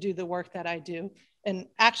to do the work that I do, and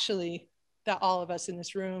actually that all of us in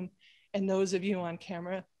this room and those of you on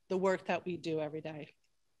camera, the work that we do every day.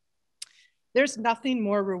 There's nothing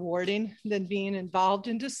more rewarding than being involved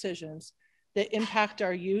in decisions that impact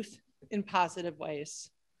our youth in positive ways.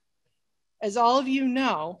 As all of you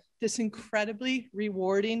know, this incredibly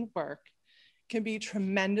rewarding work can be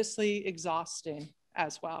tremendously exhausting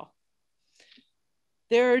as well.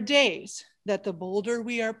 There are days that the boulder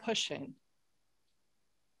we are pushing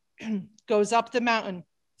goes up the mountain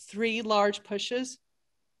 3 large pushes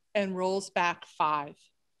and rolls back 5.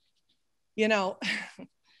 You know,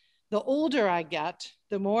 the older I get,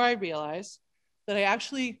 the more I realize that I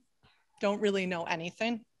actually don't really know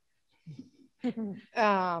anything.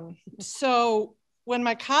 So when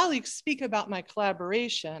my colleagues speak about my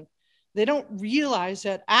collaboration, they don't realize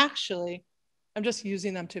that actually I'm just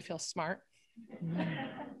using them to feel smart.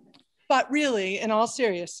 But really, in all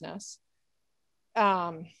seriousness,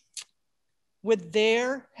 with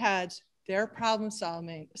their heads, their problem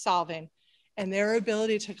solving, and their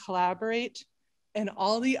ability to collaborate, and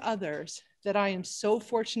all the others that I am so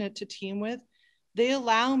fortunate to team with, they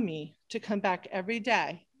allow me to come back every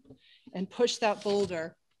day and push that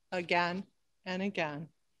boulder again and again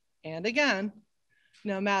and again,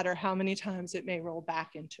 no matter how many times it may roll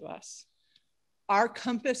back into us. Our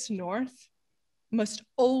compass north must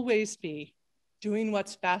always be doing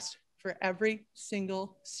what's best for every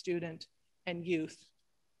single student and youth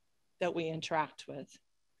that we interact with.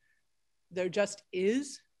 There just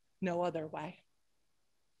is no other way.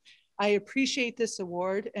 I appreciate this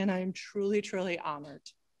award, and I am truly, truly honored.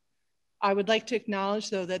 I would like to acknowledge,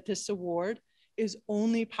 though, that this award is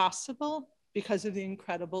only possible because of the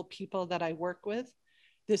incredible people that I work with.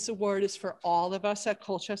 This award is for all of us at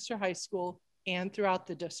Colchester High School and throughout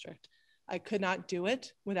the district. I could not do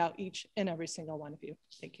it without each and every single one of you.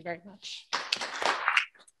 Thank you very much.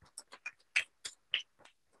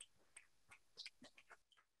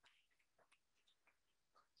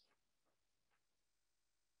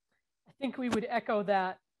 I think we would echo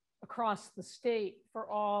that across the state for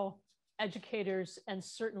all educators, and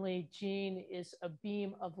certainly Jean is a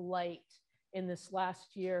beam of light in this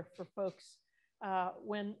last year for folks.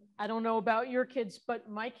 When, I don't know about your kids, but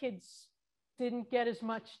my kids didn't get as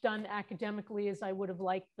much done academically as I would have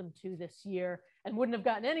liked them to this year, and wouldn't have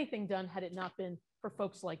gotten anything done had it not been for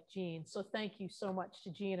folks like Jean. So thank you so much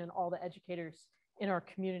to Jean and all the educators in our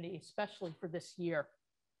community, especially for this year.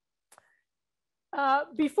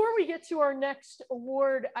 Before we get to our next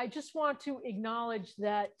award, I just want to acknowledge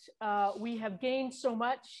that we have gained so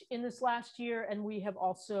much in this last year, and we have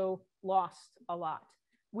also lost a lot.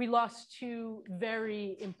 We lost 2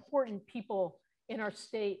 very important people in our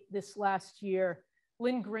state this last year.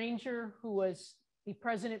 Lynn Granger, who was the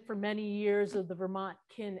president for many years of the Vermont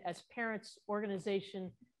Kin as Parents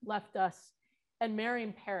organization, left us, and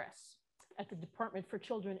Marion Paris at the Department for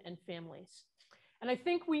Children and Families. And I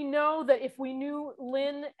think we know that if we knew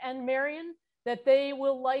Lynn and Marion, that they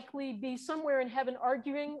will likely be somewhere in heaven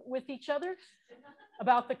arguing with each other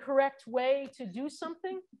about the correct way to do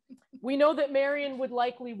something. We know that Marion would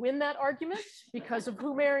likely win that argument because of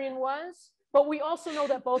who Marion was, but we also know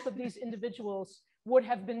that both of these individuals would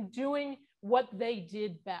have been doing what they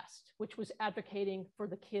did best, which was advocating for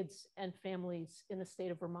the kids and families in the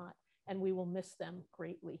state of Vermont, and we will miss them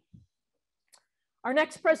greatly. Our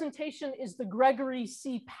next presentation is the Gregory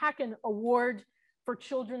C. Packin Award for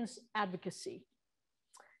Children's Advocacy.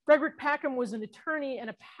 Gregory Packin was an attorney and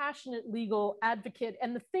a passionate legal advocate.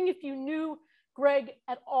 And the thing, if you knew Greg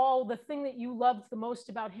at all, the thing that you loved the most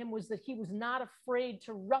about him was that he was not afraid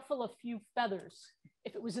to ruffle a few feathers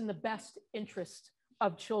if it was in the best interest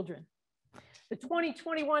of children. The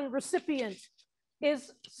 2021 recipient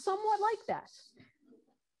is somewhat like that.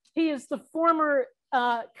 He is the former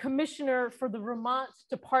Commissioner for the Vermont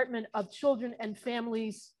Department of Children and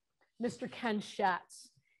Families, Mr. Ken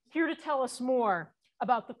Schatz, here to tell us more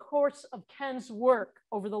about the course of Ken's work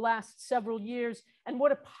over the last several years and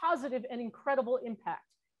what a positive and incredible impact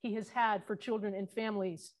he has had for children and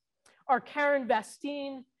families are Karen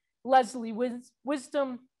Vastine, Leslie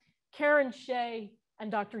Wisdom, Karen Shea, and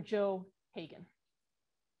Dr. Joe Hagan.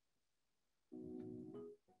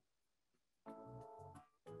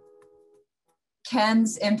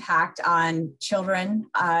 Ken's impact on children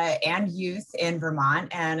and youth in Vermont,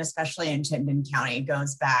 and especially in Chittenden County,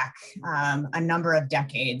 goes back a number of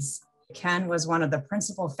decades. Ken was one of the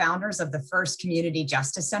principal founders of the first Community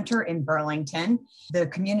Justice Center in Burlington. The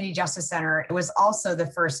Community Justice Center was also the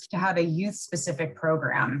first to have a youth-specific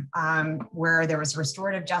program where there was a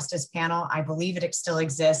restorative justice panel. I believe it still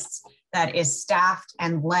exists, that is staffed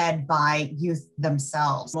and led by youth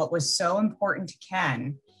themselves. What was so important to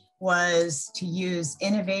Ken was to use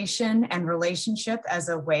innovation and relationship as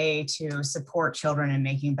a way to support children in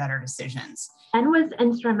making better decisions. Ken was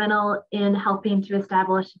instrumental in helping to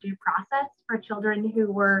establish a due process for children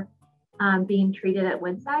who were being treated at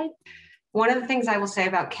Woodside. One of the things I will say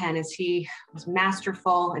about Ken is he was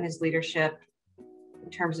masterful in his leadership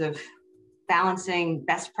in terms of balancing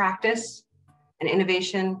best practice and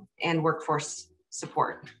innovation and workforce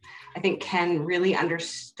support. I think Ken really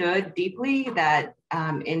understood deeply that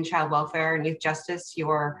in child welfare and youth justice,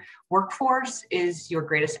 your workforce is your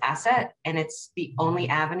greatest asset, and it's the only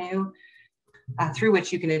avenue through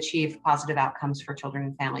which you can achieve positive outcomes for children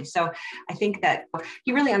and families. So I think that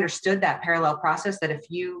he really understood that parallel process, that if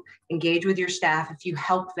you engage with your staff, if you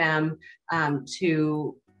help them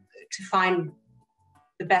to find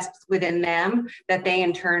the best within them, that they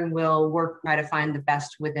in turn will work to try to find the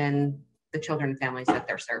best within the children and families that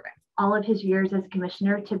they're serving. All of his years as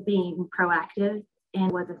commissioner to being proactive and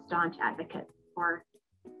was a staunch advocate for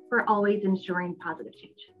always ensuring positive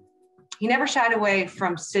change. He never shied away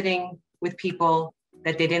from sitting with people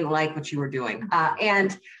that they didn't like what you were doing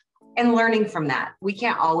and learning from that. We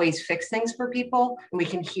can't always fix things for people, and we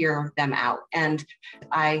can hear them out. And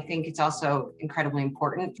I think it's also incredibly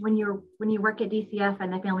important. When you work at DCF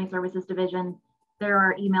and the Family Services Division, there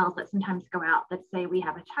are emails that sometimes go out that say we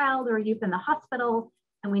have a child or youth in the hospital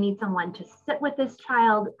and we need someone to sit with this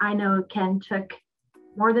child. I know Ken took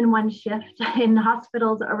more than one shift in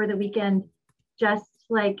hospitals over the weekend, just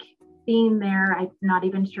like being there. I'm not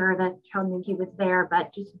even sure that child knew he was there,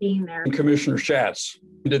 but just being there. Commissioner Schatz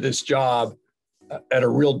did this job at a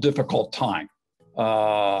real difficult time.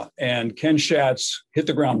 And Ken Schatz hit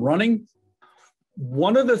the ground running.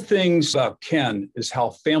 One of the things about Ken is how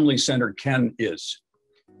family-centered Ken is.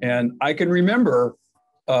 And I can remember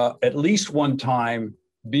at least one time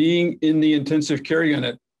being in the intensive care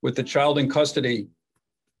unit with the child in custody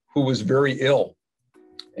who was very ill.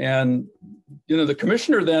 And, you know, the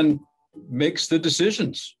commissioner then makes the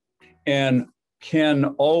decisions. And Ken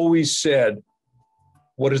always said,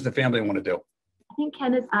 what does the family want to do? I think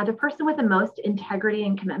Ken is the person with the most integrity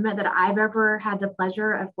and commitment that I've ever had the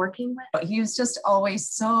pleasure of working with. He was just always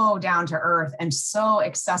so down to earth and so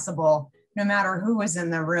accessible, no matter who was in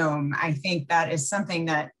the room. I think that is something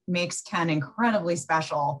that makes Ken incredibly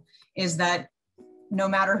special, is that no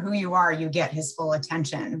matter who you are, you get his full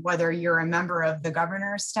attention, whether you're a member of the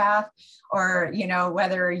governor's staff or, you know,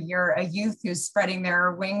 whether you're a youth who's spreading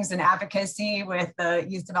their wings in advocacy with the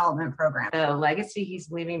youth development program. The legacy he's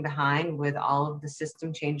leaving behind with all of the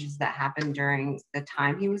system changes that happened during the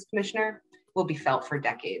time he was commissioner will be felt for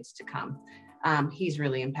decades to come. He's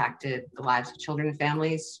really impacted the lives of children and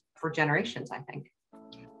families for generations, I think.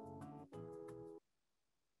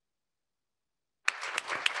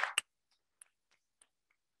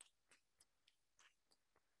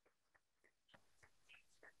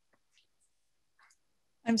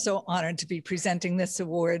 I'm so honored to be presenting this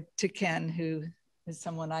award to Ken, who is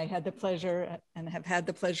someone I had the pleasure and have had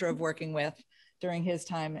the pleasure of working with during his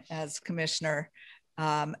time as commissioner.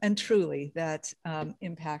 And truly, that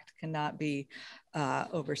impact cannot be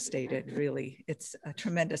overstated, really. It's a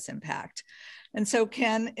tremendous impact. And so,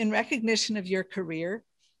 Ken, in recognition of your career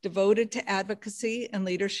devoted to advocacy and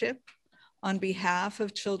leadership on behalf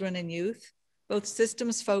of children and youth, both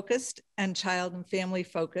systems focused and child and family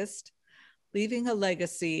focused, leaving a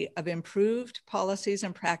legacy of improved policies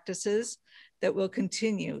and practices that will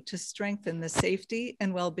continue to strengthen the safety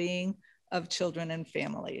and well-being of children and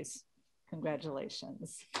families.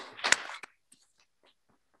 Congratulations.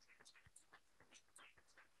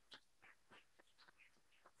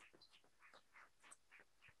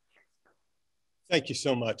 Thank you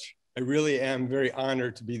so much. I really am very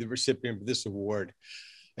honored to be the recipient of this award.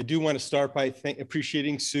 I do want to start by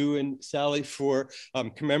appreciating Sue and Sally for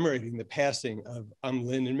commemorating the passing of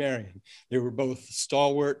Lynn and Marion. They were both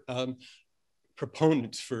stalwart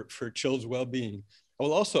proponents for children's well-being. I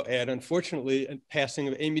will also add, unfortunately, a passing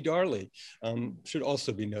of Amy Darley should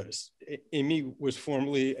also be noticed. Amy was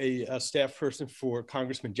formerly a staff person for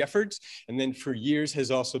Congressman Jeffords, and then for years has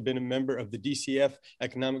also been a member of the DCF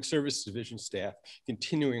Economic Services Division staff,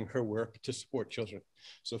 continuing her work to support children.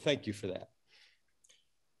 So thank you for that.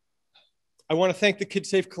 I want to thank the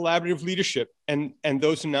KidSafe Collaborative leadership and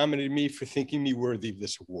those who nominated me for thinking me worthy of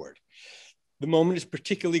this award. The moment is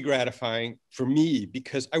particularly gratifying for me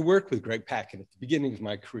because I worked with Greg Packett at the beginning of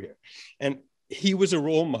my career. And he was a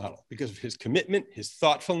role model because of his commitment, his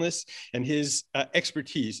thoughtfulness, and his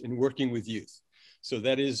expertise in working with youth. So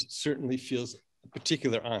that certainly feels a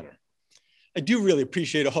particular honor. I do really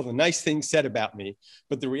appreciate all the nice things said about me,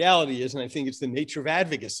 but the reality is, and I think it's the nature of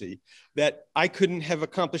advocacy, that I couldn't have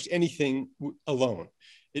accomplished anything alone.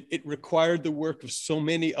 It required the work of so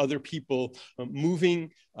many other people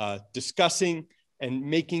moving, discussing, and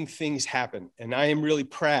making things happen. And I am really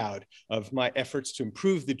proud of my efforts to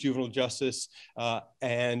improve the juvenile justice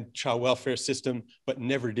and child welfare system, but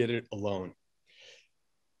never did it alone.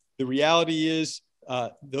 The reality is,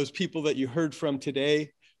 those people that you heard from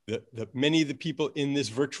today, many of the people in this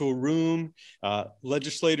virtual room,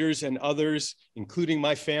 legislators and others, including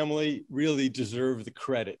my family, really deserve the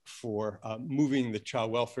credit for moving the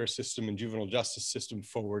child welfare system and juvenile justice system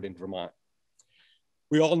forward in Vermont.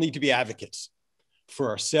 We all need to be advocates for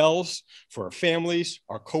ourselves, for our families,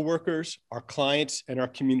 our coworkers, our clients, and our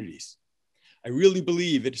communities. I really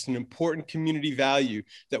believe it's an important community value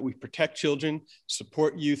that we protect children,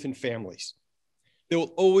 support youth and families. There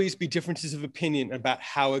will always be differences of opinion about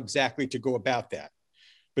how exactly to go about that.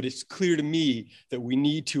 But it's clear to me that we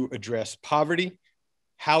need to address poverty,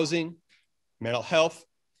 housing, mental health,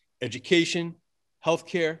 education,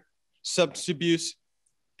 healthcare, substance abuse,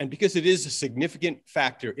 and because it is a significant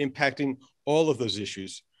factor impacting all of those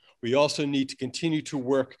issues, we also need to continue to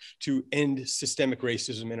work to end systemic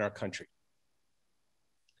racism in our country.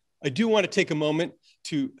 I do want to take a moment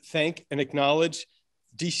to thank and acknowledge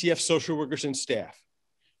DCF social workers and staff,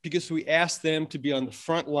 because we ask them to be on the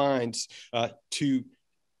front lines to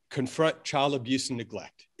confront child abuse and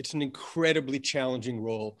neglect. It's an incredibly challenging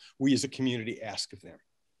role we as a community ask of them.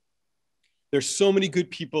 There's so many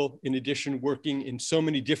good people, in addition, working in so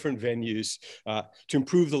many different venues to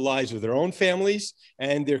improve the lives of their own families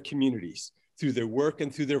and their communities through their work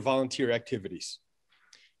and through their volunteer activities.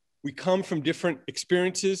 We come from different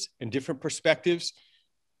experiences and different perspectives,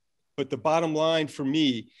 but the bottom line for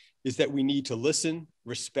me is that we need to listen,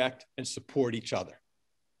 respect, and support each other.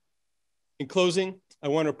 In closing, I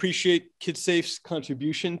want to appreciate KidSafe's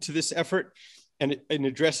contribution to this effort and in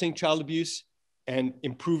addressing child abuse and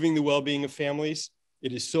improving the well-being of families.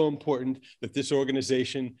 It is so important that this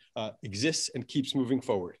organization exists and keeps moving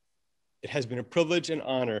forward. It has been a privilege and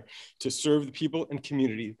honor to serve the people and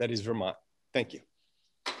community that is Vermont. Thank you.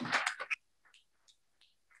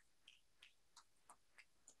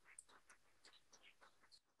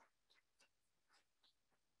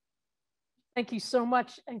 Thank you so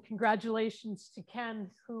much, and congratulations to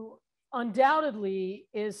Ken, who undoubtedly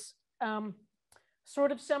is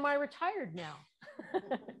sort of semi-retired now,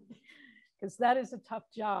 because that is a tough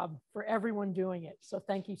job for everyone doing it. So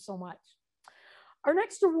thank you so much. Our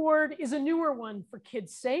next award is a newer one for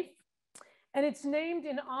KidSafe, and it's named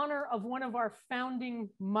in honor of one of our founding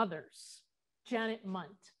mothers, Janet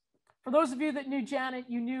Munt. For those of you that knew Janet,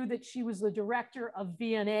 you knew that she was the director of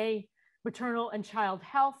VNA, Maternal and Child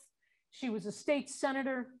Health. She was a state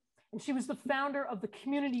senator, and she was the founder of the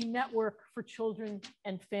Community Network for Children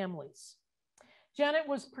and Families. Janet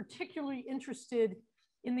was particularly interested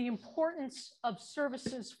in the importance of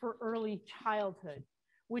services for early childhood,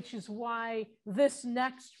 which is why this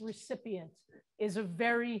next recipient is a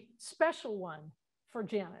very special one for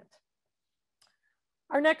Janet.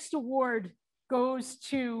 Our next award goes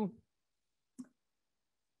to,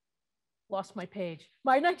 lost my page.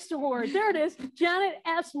 My next award, there it is, Janet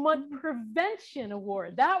S. Munt Prevention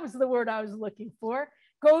Award. That was the word I was looking for.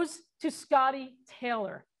 Goes to Scotty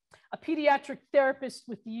Taylor, a pediatric therapist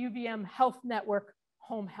with the UVM Health Network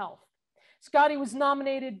Home Health. Scotty was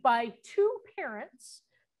nominated by two parents,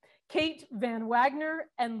 Kate Van Wagner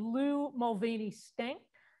and Lou Mulvaney-Stank,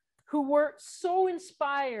 who were so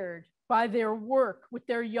inspired by their work with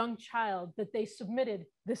their young child that they submitted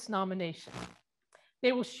this nomination.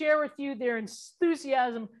 They will share with you their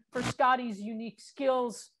enthusiasm for Scotty's unique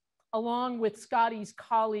skills, along with Scotty's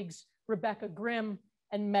colleagues, Rebecca Grimm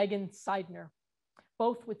and Megan Seidner,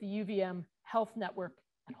 both with the UVM Health Network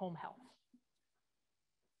and Home Health.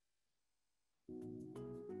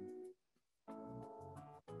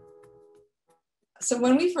 So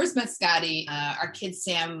when we first met Scotty, our kid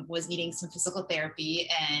Sam was needing some physical therapy,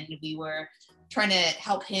 and we were trying to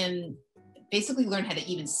help him basically learn how to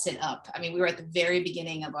even sit up. I mean, we were at the very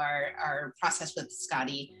beginning of our process with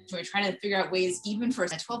Scotty. We were trying to figure out ways, even for a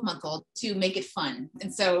 12-month-old, to make it fun.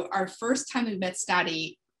 And so our first time we met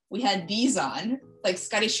Scotty, we had these on. Like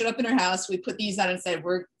Scotty showed up in her house, we put these on and said,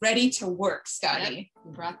 we're ready to work, Scotty. Yep.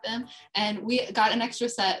 We brought them and we got an extra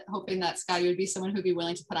set, hoping that Scotty would be someone who'd be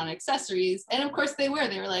willing to put on accessories. And of course they were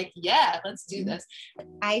like, yeah, let's do this.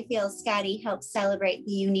 I feel Scotty helps celebrate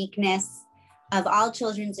the uniqueness of all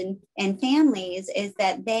children and families, is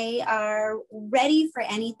that they are ready for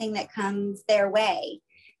anything that comes their way.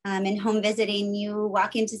 In home visiting, you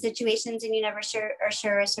walk into situations and you never are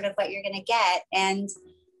sure sort of what you're going to get. And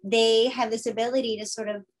they have this ability to sort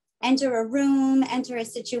of enter a room, enter a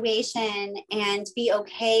situation, and be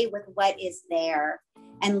okay with what is there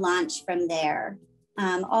and launch from there.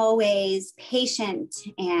 Always patient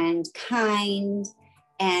and kind,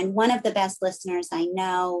 and one of the best listeners I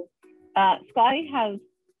know. Scotty has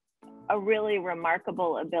a really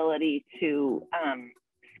remarkable ability to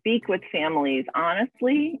speak with families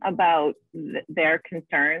honestly about their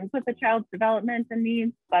concerns with the child's development and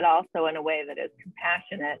needs, but also in a way that is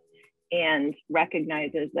compassionate and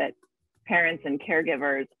recognizes that parents and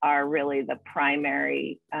caregivers are really the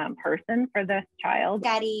primary person for this child.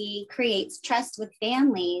 Scotty creates trust with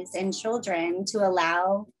families and children to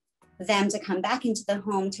allow them to come back into the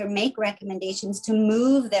home, to make recommendations, to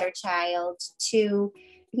move their child, to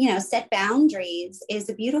set boundaries, is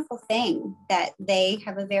a beautiful thing that they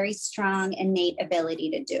have a very strong innate ability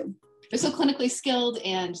to do. They're so clinically skilled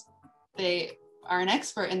and they are an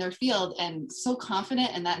expert in their field and so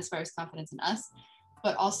confident, and that inspires confidence in us,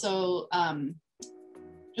 but also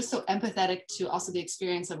just so empathetic to also the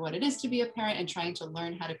experience of what it is to be a parent and trying to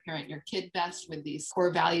learn how to parent your kid best with these core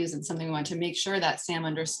values. And something we wanted to make sure that Sam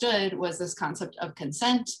understood was this concept of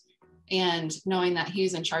consent, and knowing that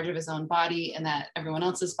he's in charge of his own body and that everyone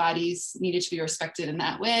else's bodies needed to be respected in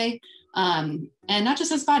that way. And not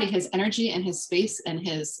just his body, his energy and his space and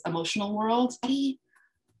his emotional world. He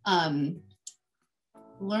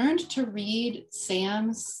learned to read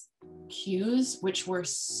Sam's cues, which were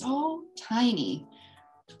so tiny.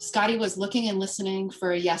 Scotty was looking and listening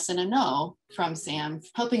for a yes and a no from Sam,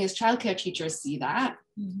 helping his childcare teachers see that.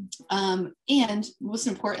 And most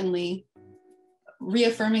importantly,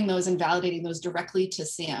 reaffirming those and validating those directly to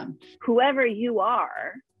Sam. Whoever you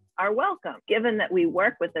are welcome. Given that we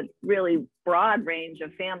work with a really broad range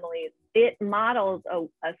of families, it models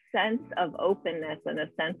a sense of openness and a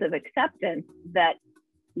sense of acceptance that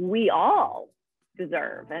we all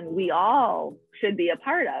deserve and we all should be a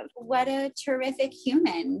part of. What a terrific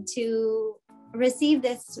human to receive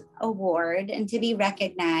this award and to be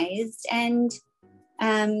recognized. And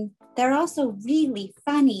they're also really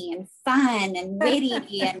funny and fun and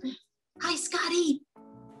witty. And hi, Scotty.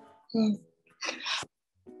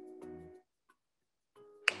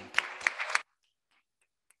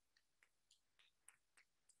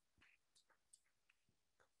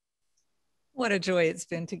 What a joy it's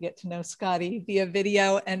been to get to know Scotty via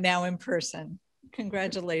video and now in person.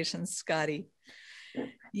 Congratulations, Scotty.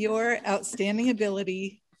 Your outstanding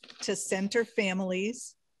ability to center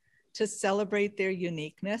families, to celebrate their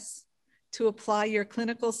uniqueness, to apply your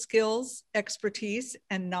clinical skills, expertise,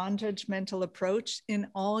 and non-judgmental approach in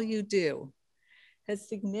all you do has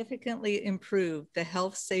significantly improved the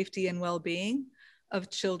health, safety, and well-being of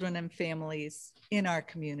children and families in our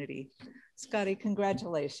community. Scotty,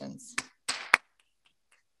 congratulations.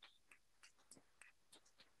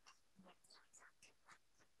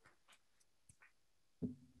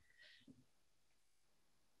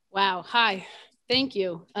 Wow, hi, thank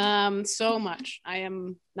you so much. I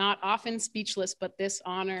am not often speechless, but this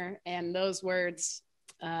honor and those words,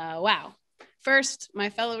 wow. First, my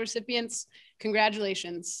fellow recipients,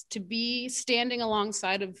 congratulations. To be standing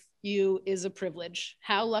alongside of you is a privilege.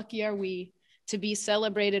 How lucky are we to be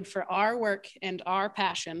celebrated for our work and our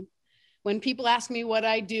passion? When people ask me what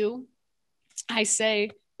I do, I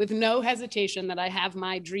say with no hesitation that I have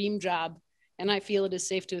my dream job, and I feel it is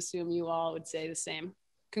safe to assume you all would say the same.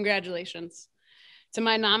 Congratulations. To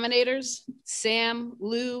my nominators, Sam,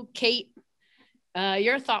 Lou, Kate,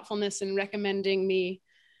 your thoughtfulness in recommending me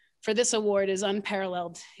for this award is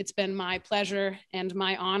unparalleled. It's been my pleasure and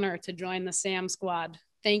my honor to join the Sam squad.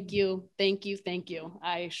 Thank you, thank you, thank you.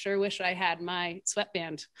 I sure wish I had my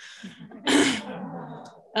sweatband.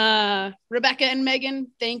 Rebecca and Megan,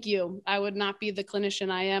 thank you. I would not be the clinician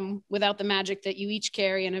I am without the magic that you each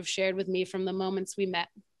carry and have shared with me from the moments we met.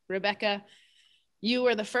 Rebecca, you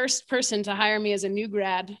were the first person to hire me as a new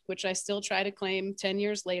grad, which I still try to claim 10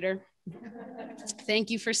 years later.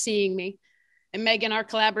 Thank you for seeing me. And Megan, our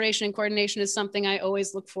collaboration and coordination is something I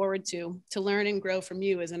always look forward to learn and grow from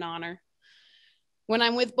you is an honor. When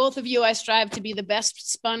I'm with both of you, I strive to be the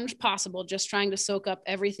best sponge possible, just trying to soak up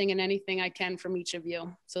everything and anything I can from each of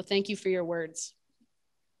you. So thank you for your words.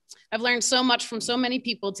 I've learned so much from so many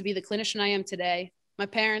people to be the clinician I am today. My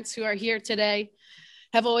parents who are here today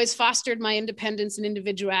have always fostered my independence and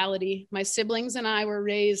individuality. My siblings and I were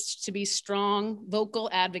raised to be strong, vocal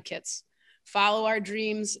advocates, follow our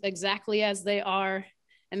dreams exactly as they are,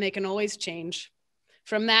 and they can always change.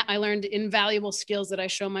 From that, I learned invaluable skills that I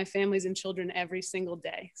show my families and children every single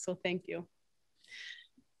day. So thank you.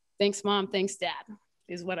 Thanks, Mom. Thanks, Dad,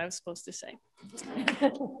 is what I was supposed to say.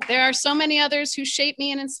 There are so many others who shape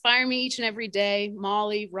me and inspire me each and every day.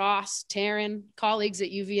 Molly, Ross, Taryn, colleagues at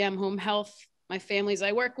UVM Home Health, my families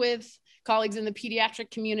I work with, colleagues in the pediatric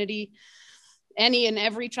community. Any and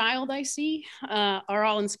every child I see are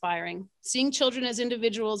all inspiring. Seeing children as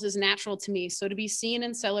individuals is natural to me. So to be seen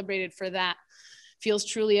and celebrated for that feels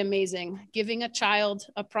truly amazing. Giving a child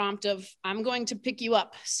a prompt of, I'm going to pick you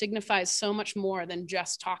up, signifies so much more than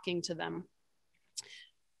just talking to them.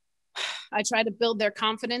 I try to build their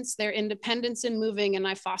confidence, their independence in moving, and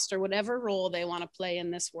I foster whatever role they want to play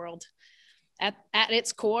in this world. At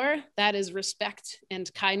its core, that is respect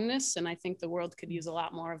and kindness, and I think the world could use a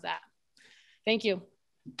lot more of that. Thank you.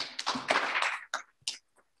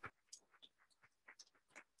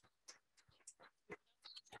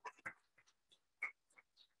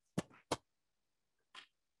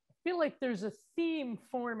 I feel like there's a theme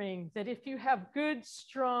forming that if you have good,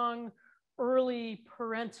 strong, early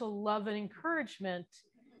parental love and encouragement,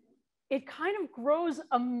 it kind of grows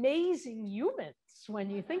amazing humans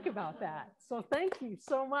when you think about that. So thank you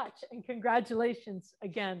so much, and congratulations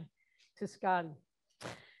again to Scotty.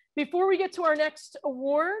 Before we get to our next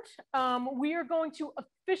award, we are going to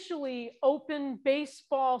officially open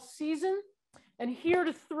baseball season, and here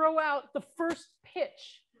to throw out the first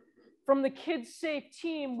pitch from the KidSafe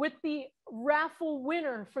team with the raffle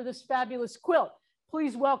winner for this fabulous quilt.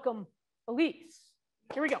 Please welcome Elise.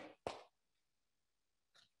 Here we go.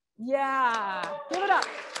 Yeah, give it up.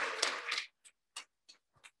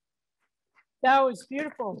 That was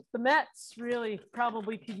beautiful. The Mets really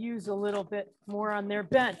probably could use a little bit more on their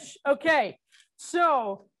bench. Okay,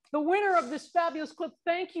 so the winner of this fabulous clip,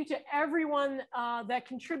 thank you to everyone that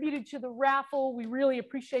contributed to the raffle. We really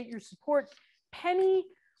appreciate your support. Penny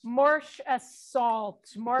Marsh-Assault.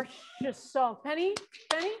 Penny?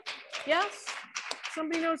 Penny? Yes?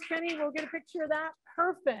 Somebody knows Penny? We'll get a picture of that.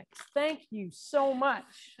 Perfect. Thank you so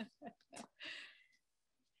much.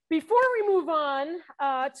 Before we move on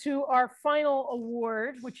to our final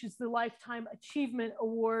award, which is the Lifetime Achievement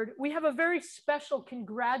Award, we have a very special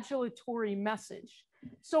congratulatory message.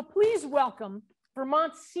 So please welcome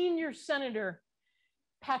Vermont Senior Senator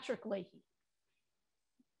Patrick Leahy.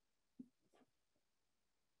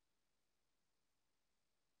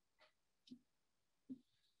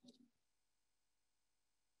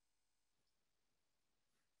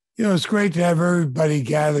 You know, it's great to have everybody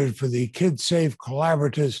gathered for the KidSafe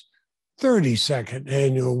Collaborative's 32nd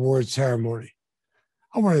Annual Award Ceremony.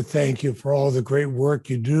 I want to thank you for all the great work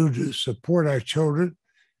you do to support our children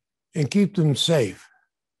and keep them safe.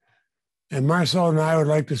 And Marcel and I would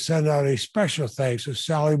like to send out a special thanks to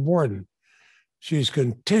Sally Borden. She's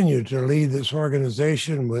continued to lead this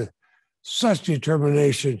organization with such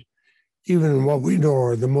determination, even in what we know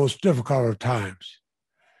are the most difficult of times.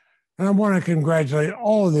 And I want to congratulate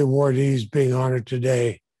all of the awardees being honored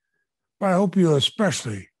today, but I hope you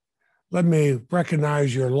especially let me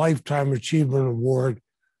recognize your Lifetime Achievement Award,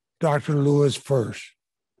 Dr. Lewis first.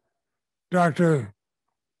 Doctor,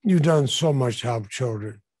 you've done so much to help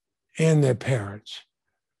children and their parents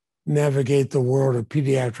navigate the world of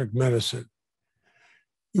pediatric medicine.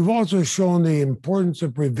 You've also shown the importance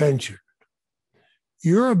of prevention.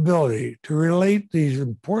 Your ability to relate these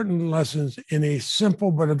important lessons in a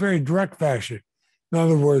simple but a very direct fashion, in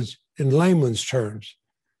other words, in layman's terms,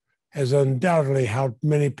 has undoubtedly helped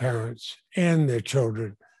many parents and their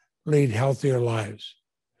children lead healthier lives.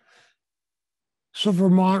 So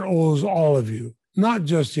Vermont owes all of you, not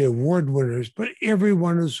just the award winners, but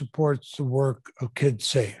everyone who supports the work of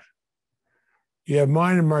KidSafe. You have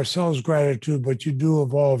mine and Marcel's gratitude, but you do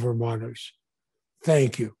of all Vermonters.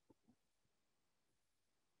 Thank you.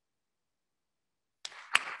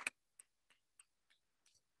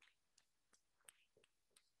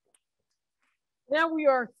 Now we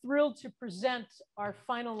are thrilled to present our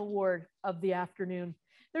final award of the afternoon.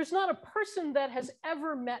 There's not a person that has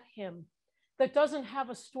ever met him that doesn't have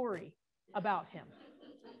a story about him.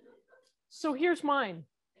 So here's mine.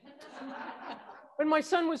 When my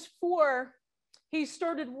son was 4, he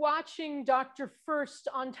started watching Dr. First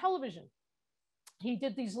on television. He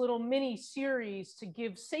did these little mini series to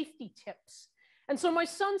give safety tips. And so my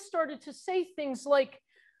son started to say things like,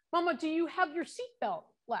 "Mama, do you have your seatbelt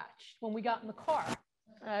latched?" when we got in the car.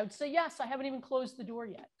 I would say, yes, I haven't even closed the door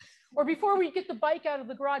yet. Or before we get the bike out of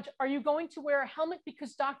the garage, are you going to wear a helmet?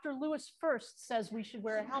 Because Dr. Lewis first says we should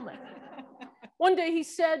wear a helmet. One day he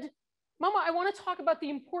said, Mama, I want to talk about the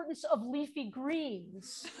importance of leafy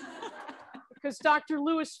greens. Because Dr.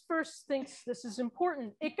 Lewis first thinks this is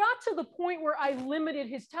important. It got to the point where I limited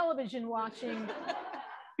his television watching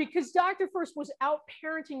because Dr. First was out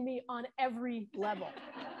parenting me on every level.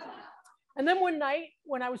 And then one night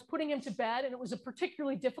when I was putting him to bed, and it was a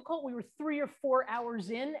particularly difficult, we were 3 or 4 hours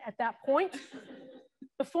in at that point,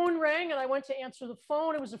 the phone rang and I went to answer the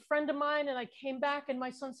phone. It was a friend of mine, and I came back and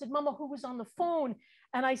my son said, Mama, who was on the phone?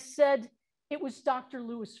 And I said, it was Dr.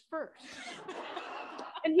 Lewis First.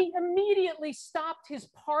 And he immediately stopped his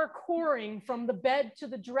parkouring from the bed to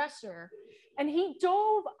the dresser, and he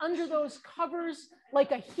dove under those covers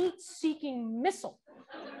like a heat-seeking missile.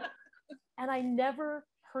 And I never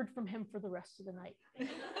heard from him for the rest of the night.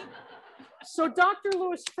 So Dr.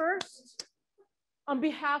 Lewis First, on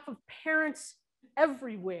behalf of parents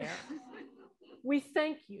everywhere, we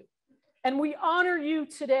thank you. And we honor you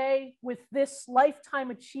today with this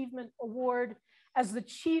Lifetime Achievement Award as the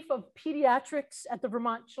Chief of Pediatrics at the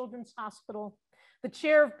Vermont Children's Hospital, the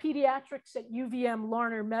Chair of Pediatrics at UVM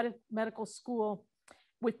Larner Medical School,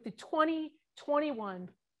 with the 2021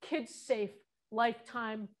 KidSafe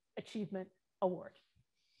Lifetime Achievement Award.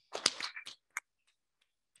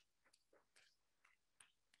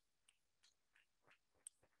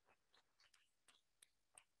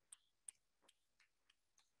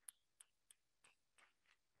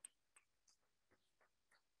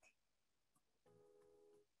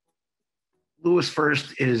 Lewis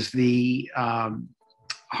First is the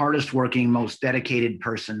hardest working, most dedicated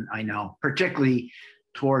person I know, particularly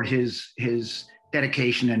toward his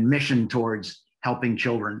dedication and mission towards helping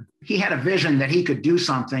children. He had a vision that he could do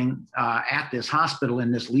something at this hospital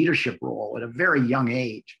in this leadership role at a very young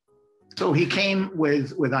age. So he came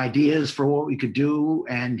with ideas for what we could do,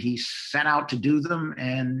 and he set out to do them,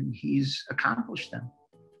 and he's accomplished them.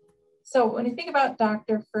 So when you think about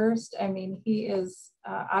Dr. First, I mean, he is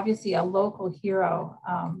obviously a local hero,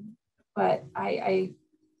 but I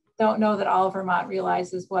don't know that all of Vermont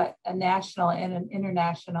realizes what a national and an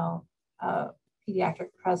international pediatric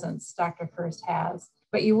presence Dr. First has.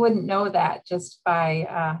 But you wouldn't know that just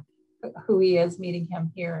by who he is, meeting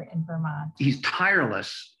him here in Vermont. He's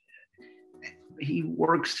tireless. He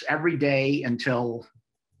works every day until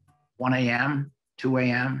 1 a.m., 2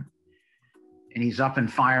 a.m., and he's up and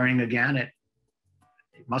firing again at,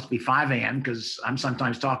 it must be 5 a.m. because I'm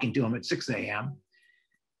sometimes talking to him at 6 a.m.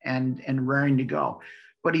 and raring to go.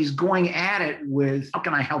 But he's going at it with, how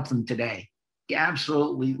can I help them today? He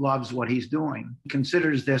absolutely loves what he's doing. He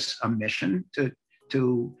considers this a mission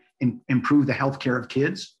to improve the healthcare of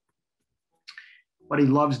kids, but he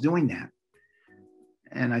loves doing that.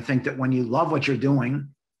 And I think that when you love what you're doing,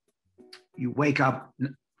 you wake up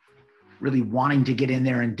really wanting to get in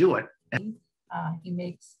there and do it. He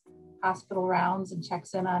makes hospital rounds and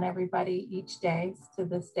checks in on everybody each day to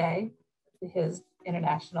this day. His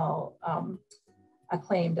international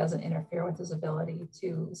acclaim doesn't interfere with his ability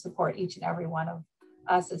to support each and every one of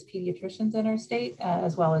us as pediatricians in our state,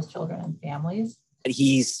 as well as children and families.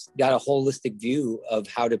 He's got a holistic view of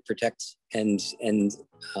how to protect and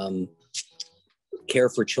care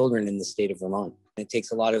for children in the state of Vermont. It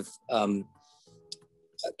takes a lot of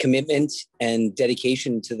commitment and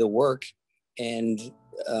dedication to the work and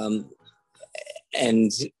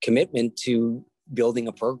commitment to building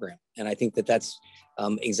a program. And I think that that's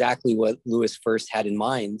exactly what Lewis First had in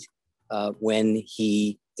mind when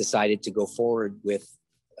he decided to go forward with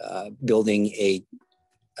building a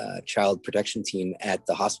child protection team at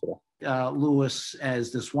the hospital. Lewis,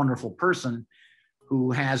 as this wonderful person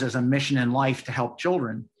who has as a mission in life to help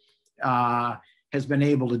children, has been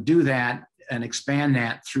able to do that and expand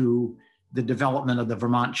that through the development of the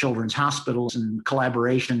Vermont Children's Hospitals and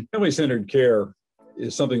collaboration. Family-centered care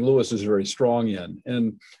is something Lewis is very strong in.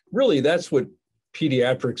 And really that's what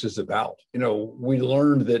pediatrics is about. You know, we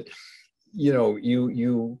learned that, you know,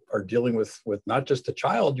 you are dealing with not just a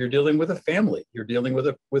child, you're dealing with a family, you're dealing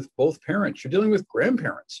with both parents, you're dealing with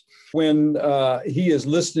grandparents. When he is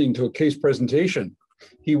listening to a case presentation,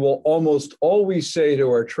 he will almost always say to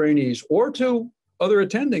our trainees or to other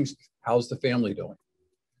attendings, how's the family doing?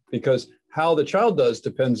 Because how the child does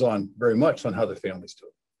depends on very much on how the family's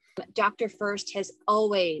doing. Dr. First has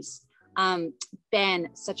always been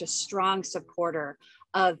such a strong supporter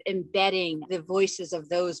of embedding the voices of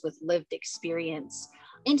those with lived experience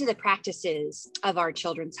into the practices of our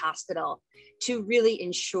children's hospital to really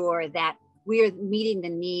ensure that we are meeting the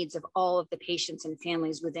needs of all of the patients and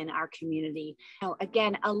families within our community.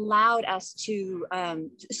 Again, allowed us to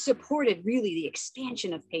supported really the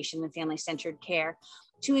expansion of patient and family-centered care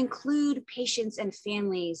to include patients and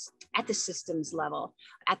families at the systems level,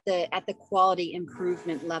 at the quality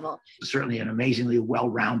improvement level. Certainly an amazingly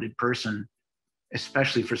well-rounded person,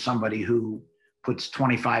 especially for somebody who puts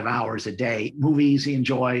 25 hours a day. Movies he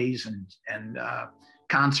enjoys and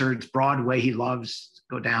concerts, Broadway he loves.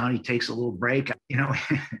 Go down, he takes a little break. You know,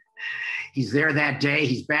 he's there that day,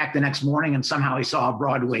 he's back the next morning, and somehow he saw a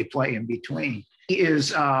Broadway play in between. He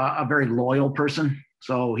is a very loyal person.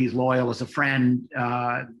 So he's loyal as a friend.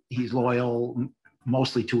 He's loyal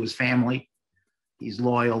mostly to his family. He's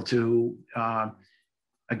loyal to,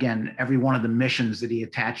 again, every one of the missions that he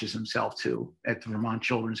attaches himself to at the Vermont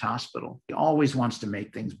Children's Hospital. He always wants to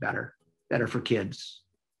make things better for kids.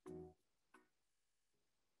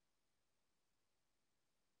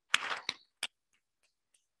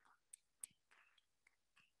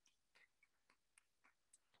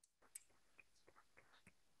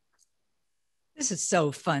 This is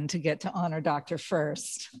so fun to get to honor Dr.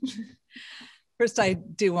 First. First, I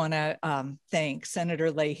do want to thank Senator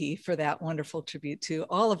Leahy for that wonderful tribute to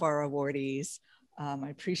all of our awardees. I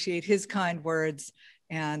appreciate his kind words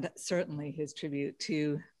and certainly his tribute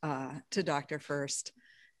to Dr. First.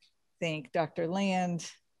 Thank Dr. Land,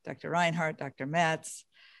 Dr. Reinhardt, Dr. Metz,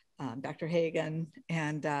 Dr. Hagan,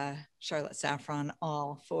 and Charlotte Saffron,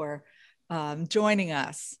 all for joining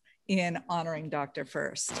us in honoring Dr.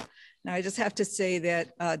 First. Now, I just have to say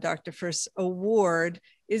that Dr. First's award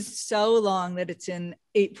is so long that it's in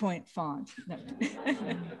 8-point font.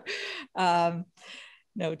 No,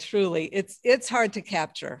 no, truly, it's hard to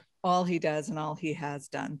capture all he does and all he has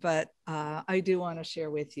done. But I do want to share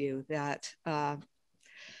with you that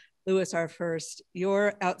Louis R. First,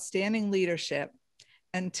 your outstanding leadership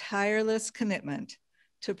and tireless commitment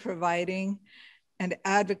to providing and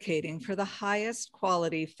advocating for the highest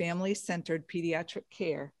quality family-centered pediatric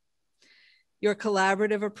care, your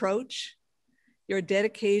collaborative approach, your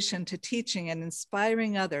dedication to teaching and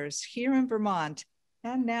inspiring others here in Vermont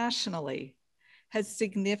and nationally has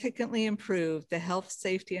significantly improved the health,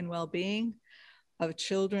 safety, and well-being of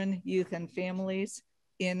children, youth, and families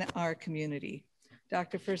in our community.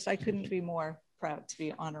 Dr. First, I couldn't be more proud to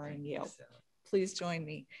be honoring you. Please join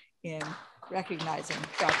me in recognizing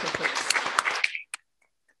Dr. First.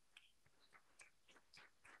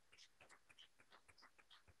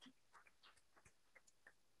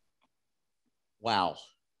 Wow,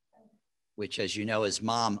 which, as you know, is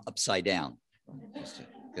mom upside down. Just to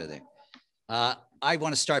go there. I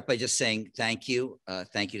want to start by just saying thank you.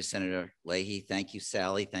 Thank you to Senator Leahy. Thank you,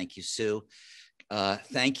 Sally. Thank you, Sue.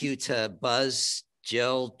 Thank you to Buzz,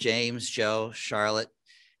 Jill, James, Joe, Charlotte,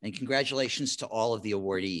 and congratulations to all of the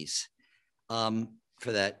awardees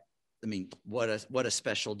for that. I mean, what a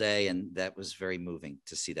special day, and that was very moving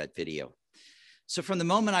to see that video. So from the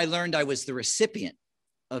moment I learned I was the recipient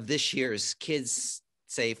of this year's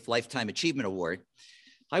KidSafe Lifetime Achievement Award,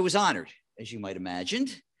 I was honored, as you might imagine.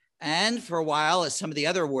 And for a while, as some of the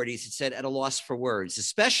other awardees had said, at a loss for words,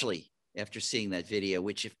 especially after seeing that video,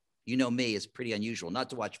 which, if you know me, is pretty unusual, not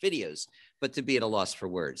to watch videos, but to be at a loss for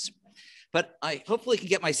words. But I hopefully can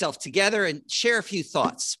get myself together and share a few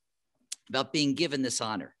thoughts about being given this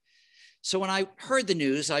honor. So when I heard the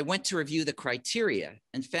news, I went to review the criteria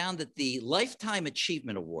and found that the Lifetime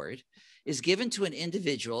Achievement Award is given to an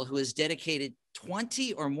individual who has dedicated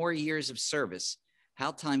 20 or more years of service.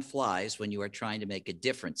 How time flies when you are trying to make a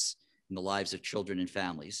difference in the lives of children and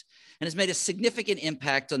families, and has made a significant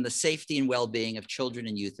impact on the safety and well-being of children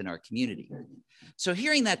and youth in our community. So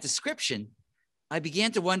hearing that description, I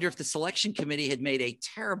began to wonder if the selection committee had made a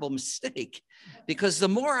terrible mistake, because the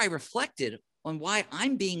more I reflected on why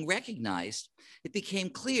I'm being recognized, it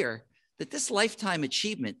became clear that this lifetime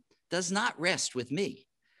achievement does not rest with me.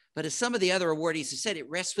 But as some of the other awardees have said, it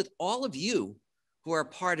rests with all of you who are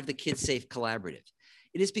part of the KidSafe Collaborative.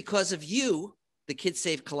 It is because of you, the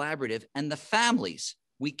KidSafe Collaborative, and the families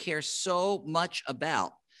we care so much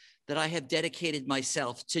about, that I have dedicated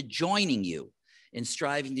myself to joining you in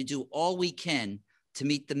striving to do all we can to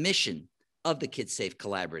meet the mission of the KidSafe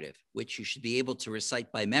Collaborative, which you should be able to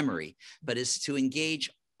recite by memory, but is to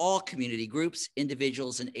engage all community groups,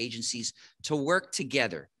 individuals, and agencies to work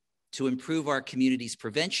together to improve our community's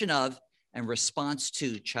prevention of and response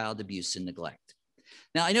to child abuse and neglect.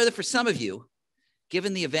 Now, I know that for some of you,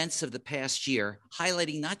 given the events of the past year,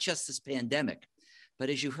 highlighting not just this pandemic, but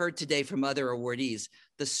as you heard today from other awardees,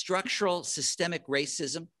 the structural systemic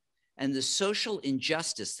racism and the social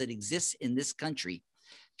injustice that exists in this country,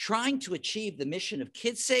 trying to achieve the mission of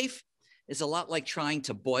KidSafe is a lot like trying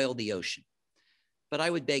to boil the ocean. but I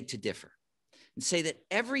would beg to differ and say that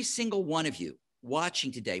every single one of you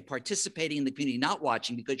watching today, participating in the community, not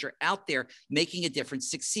watching because you're out there making a difference,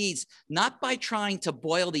 succeeds not by trying to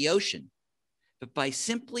boil the ocean, but by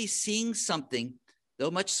simply seeing something, though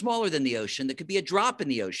much smaller than the ocean, that could be a drop in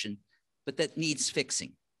the ocean, but that needs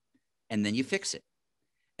fixing. And then you fix it.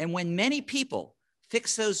 And when many people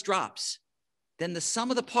fix those drops, then the sum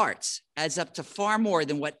of the parts adds up to far more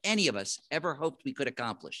than what any of us ever hoped we could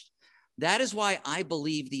accomplish. That is why I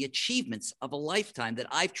believe the achievements of a lifetime that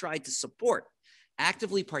I've tried to support,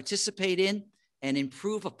 actively participate in, and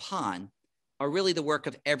improve upon are really the work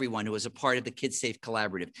of everyone who is a part of the KidSafe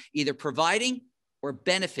Collaborative, either providing or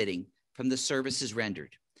benefiting from the services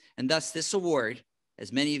rendered. And thus this award,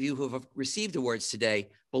 as many of you who have received awards today,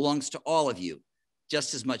 belongs to all of you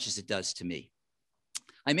just as much as it does to me.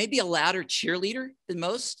 I may be a louder cheerleader than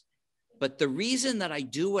most, but the reason that I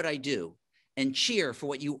do what I do and cheer for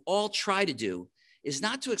what you all try to do is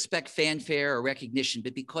not to expect fanfare or recognition,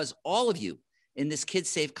 but because all of you in this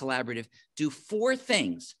KidSafe Collaborative do 4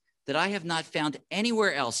 things that I have not found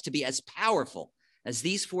anywhere else to be as powerful as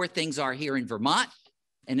these 4 things are here in Vermont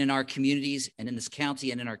and in our communities and in this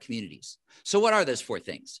county and in our communities. So what are those 4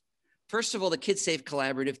 things? First of all, the KidSafe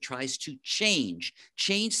Collaborative tries to change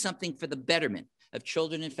something for the betterment of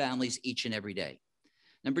children and families each and every day.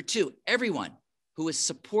 Number 2, everyone who is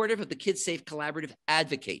supportive of the KidSafe Collaborative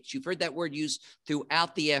advocates. You've heard that word used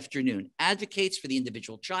throughout the afternoon. Advocates for the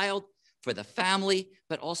individual child, for the family,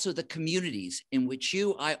 but also the communities in which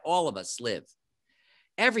all of us live.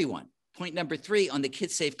 Everyone, point number 3 on the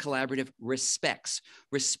KidSafe Collaborative, respects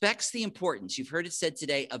the importance, you've heard it said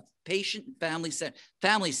today, of patient and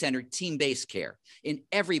family-centered team-based care in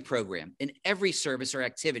every program, in every service or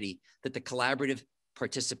activity that the collaborative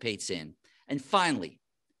participates in. And finally,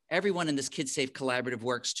 everyone in this KidSafe Collaborative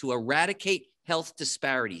works to eradicate health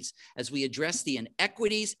disparities as we address the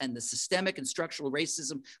inequities and the systemic and structural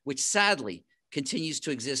racism, which sadly continues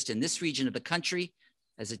to exist in this region of the country,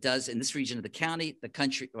 as it does in this region of the county, the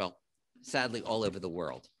country, well, sadly all over the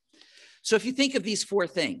world. So if you think of these 4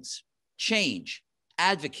 things, change,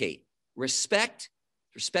 advocate, respect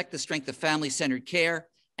the strength of family-centered care,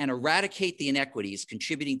 and eradicate the inequities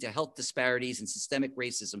contributing to health disparities and systemic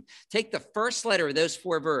racism, take the first letter of those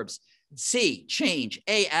 4 verbs, C, change,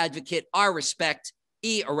 A, advocate, R, respect,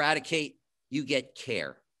 E, eradicate, you get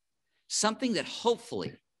care. Something that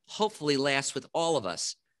hopefully lasts with all of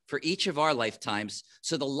us for each of our lifetimes,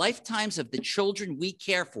 so the lifetimes of the children we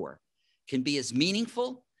care for can be as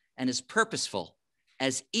meaningful and as purposeful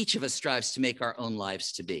as each of us strives to make our own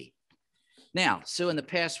lives to be. Now, so in the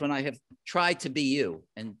past, when I have tried to be you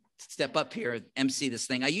and step up here and MC this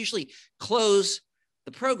thing, I usually close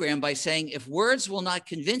the program by saying, if words will not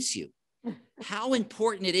convince you how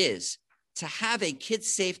important it is to have a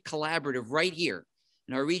KidSafe Collaborative right here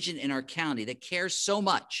in our region, in our county, that cares so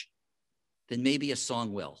much, then maybe a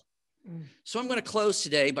song will. So I'm going to close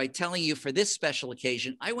today by telling you, for this special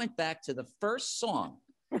occasion, I went back to the first song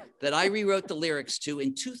that I rewrote the lyrics to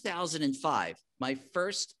in 2005, my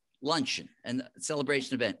first luncheon and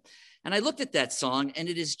celebration event. And I looked at that song, and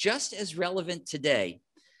it is just as relevant today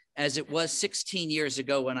as it was 16 years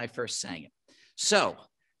ago when I first sang it. So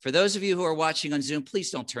for those of you who are watching on Zoom, please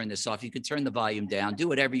don't turn this off. You can turn the volume down, do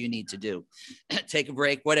whatever you need to do, take a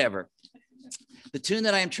break, whatever. The tune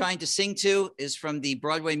that I am trying to sing to is from the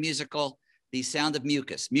Broadway musical, The Sound of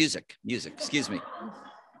Music, excuse me.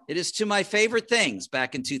 It is to my favorite things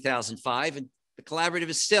back in 2005, and the collaborative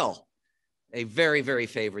is still a very, very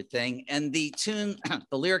favorite thing. And the tune,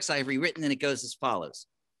 the lyrics I have rewritten, and it goes as follows.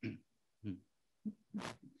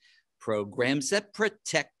 Programs that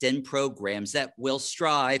protect and programs that will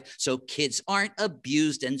strive so kids aren't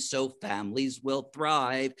abused and so families will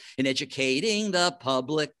thrive. In educating the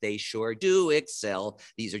public, they sure do excel.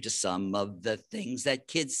 These are just some of the things that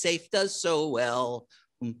KidSafe does so well.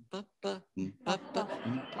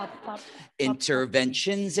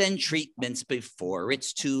 Interventions and treatments before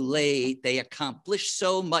it's too late. They accomplish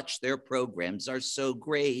so much. Their programs are so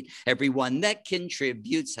great. Everyone that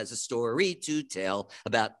contributes has a story to tell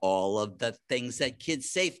about all of the things that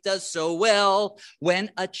KidSafe does so well.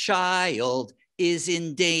 When a child is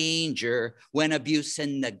in danger, when abuse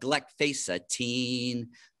and neglect face a teen,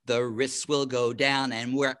 the risks will go down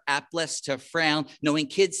and we're apt less to frown, knowing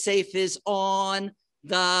KidSafe is on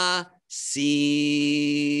the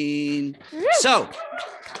scene. So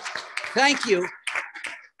thank you.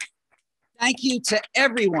 Thank you to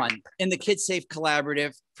everyone in the KidSafe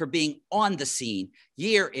Collaborative for being on the scene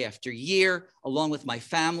year after year, along with my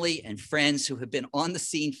family and friends who have been on the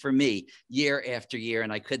scene for me year after year.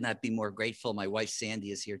 And I could not be more grateful. My wife, Sandy,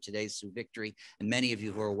 is here today, Sue Victory, and many of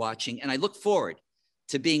you who are watching. And I look forward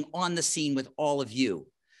to being on the scene with all of you,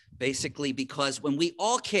 basically because when we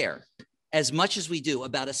all care as much as we do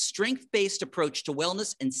about a strength-based approach to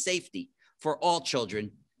wellness and safety for all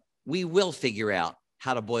children, we will figure out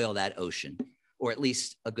how to boil that ocean, or at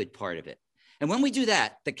least a good part of it. And when we do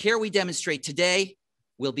that, the care we demonstrate today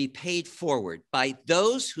will be paid forward by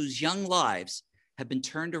those whose young lives have been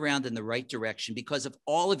turned around in the right direction because of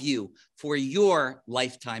all of you for your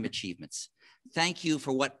lifetime achievements. Thank you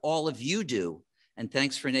for what all of you do, and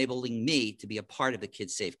thanks for enabling me to be a part of the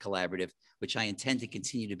KidSafe Collaborative, which I intend to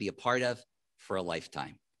continue to be a part of for a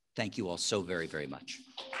lifetime. Thank you all so very, very much.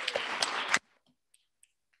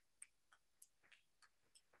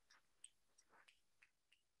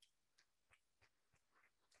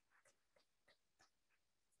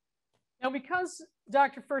 Now, because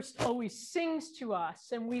Dr. First always sings to us,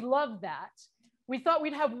 and we love that, we thought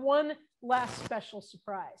we'd have one last special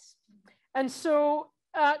surprise. And so,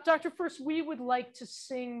 Dr. First, we would like to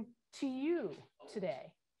sing to you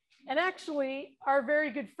today. And actually, our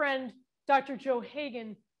very good friend, Dr. Joe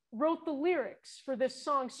Hagan, wrote the lyrics for this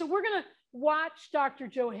song. So we're going to watch Dr.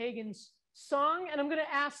 Joe Hagan's song, and I'm going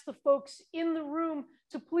to ask the folks in the room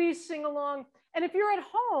to please sing along. And if you're at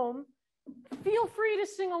home, feel free to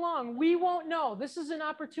sing along. We won't know. This is an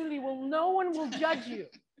opportunity where no one will judge you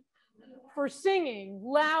for singing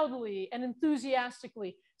loudly and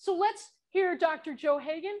enthusiastically. So let's hear Dr. Joe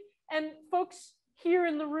Hagan. And folks here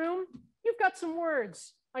in the room, you've got some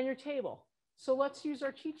words on your table. So let's use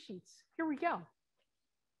our cheat sheets. Here we go.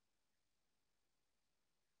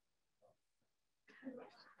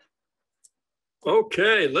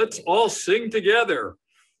 Okay, let's all sing together.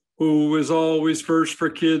 Who is always first for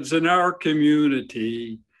kids in our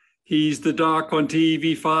community? He's the doc on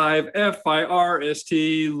TV5,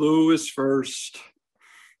 F-I-R-S-T, Lewis First,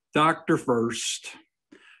 Dr. First.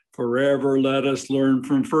 Forever let us learn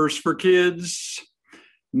from First for Kids.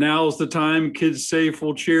 Now's the time KidSafe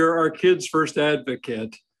will cheer our Kids First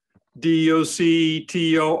advocate,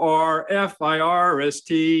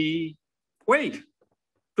 D-O-C-T-O-R-F-I-R-S-T. Wait,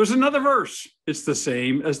 there's another verse. It's the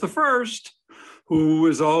same as the first. Who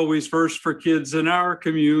is always first for kids in our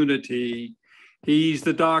community? He's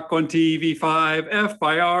the doc on TV5,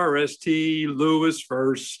 F-I-R-S-T, Lewis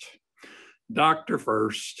First, Dr.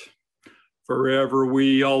 First. Forever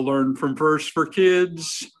we all learn from First for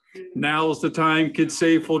Kids. Now's the time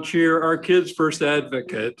KidSafe will cheer our Kids First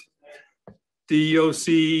advocate,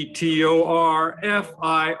 D-O-C-T-O-R-F-I-R-S-T.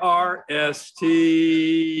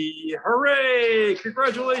 Hooray!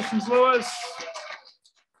 Congratulations, Lewis.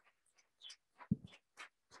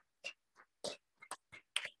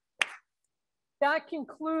 That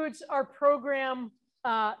concludes our program.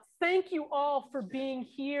 Thank you all for being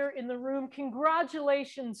here in the room.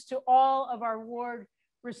 Congratulations to all of our award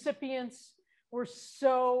recipients. We're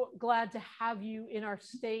so glad to have you in our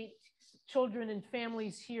state. Children and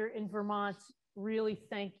families here in Vermont, really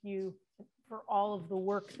thank you for all of the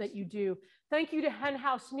work that you do. Thank you to Hen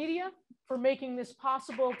House Media for making this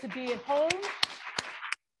possible to be at home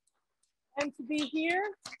and to be here.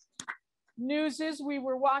 News is we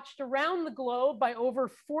were watched around the globe by over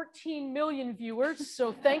 14 million viewers,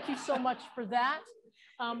 so thank you so much for that.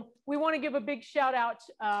 We want to give a big shout out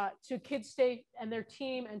to KidSafe and their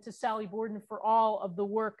team and to Sally Borden for all of the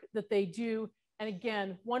work that they do. And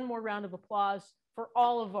again, one more round of applause for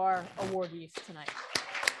all of our awardees tonight.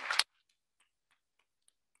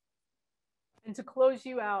 And to close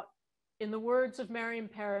you out, in the words of Marion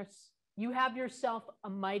Paris, you have yourself a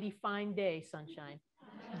mighty fine day, sunshine.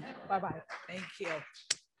 Bye-bye. Thank you.